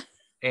 Yeah.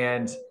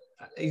 And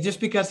just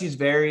because he's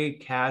very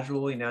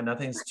casual,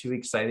 nothing's too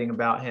exciting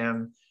about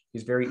him.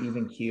 He's very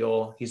even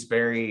keel. He's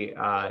very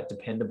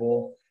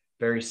dependable,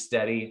 very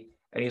steady.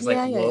 And he's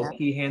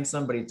low-key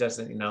handsome, but he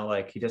doesn't,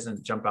 he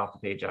doesn't jump off the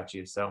page at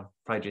you. So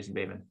probably Jason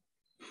Bateman.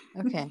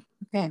 Okay.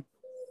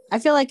 I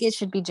feel like it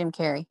should be Jim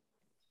Carrey.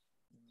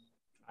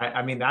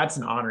 I mean, that's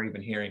an honor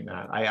even hearing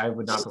that. I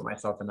would not put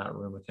myself in that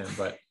room with him,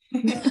 but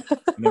you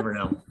never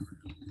know.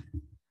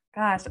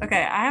 Gosh,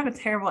 okay. I have a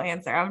terrible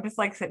answer. I'm just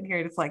sitting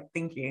here just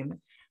thinking.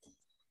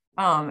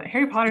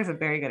 Harry Potter is a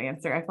very good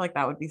answer. I feel like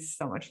that would be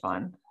so much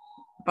fun.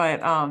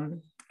 But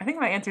I think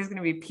my answer is going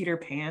to be Peter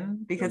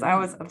Pan, because I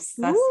was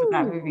obsessed with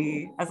that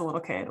movie as a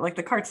little kid, like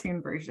the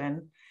cartoon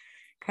version,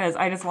 because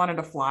I just wanted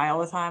to fly all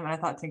the time and I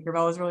thought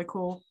Tinkerbell was really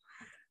cool.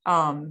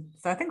 So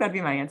I think that'd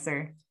be my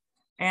answer.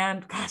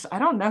 And gosh, I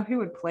don't know who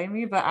would play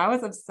me, but I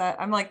was upset.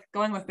 I'm like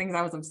going with things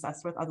I was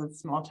obsessed with as a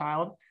small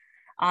child.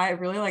 I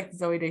really liked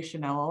Zooey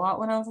Deschanel a lot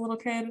when I was a little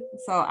kid.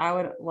 So I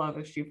would love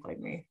if she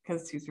played me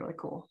because she's really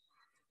cool.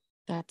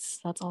 That's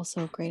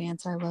also a great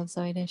answer. I love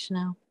Zooey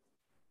Deschanel.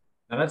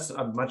 Now that's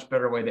a much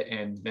better way to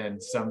end than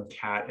some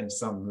cat in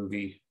some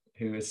movie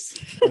who is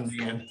a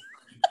man.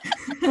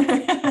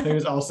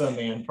 Who's also a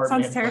man. Part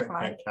Sounds man,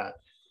 terrifying. Part cat.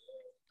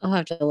 I'll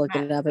have to look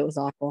it up. It was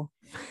awful.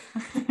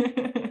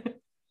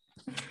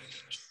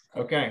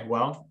 Okay,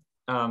 well,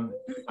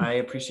 I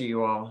appreciate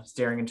you all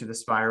staring into the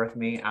fire with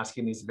me,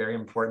 asking these very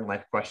important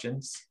life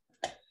questions.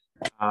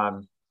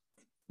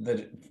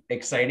 The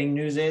exciting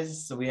news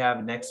is, so we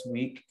have next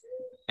week,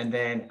 and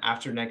then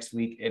after next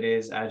week, it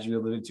is, as you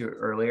alluded to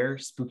earlier,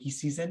 spooky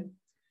season.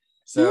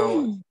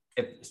 So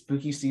if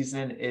spooky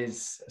season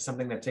is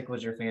something that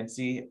tickles your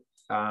fancy,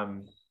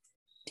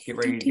 get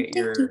ready to get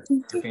your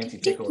fancy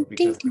tickled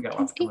because we got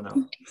lots coming up.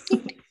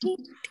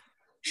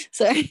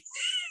 Sorry.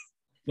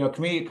 No,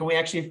 can we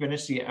actually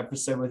finish the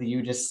episode with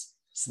you just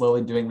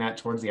slowly doing that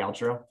towards the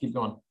outro? Keep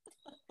going.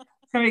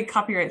 It's gonna be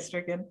copyright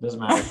stricken. Doesn't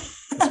matter.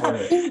 It's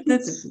worth it.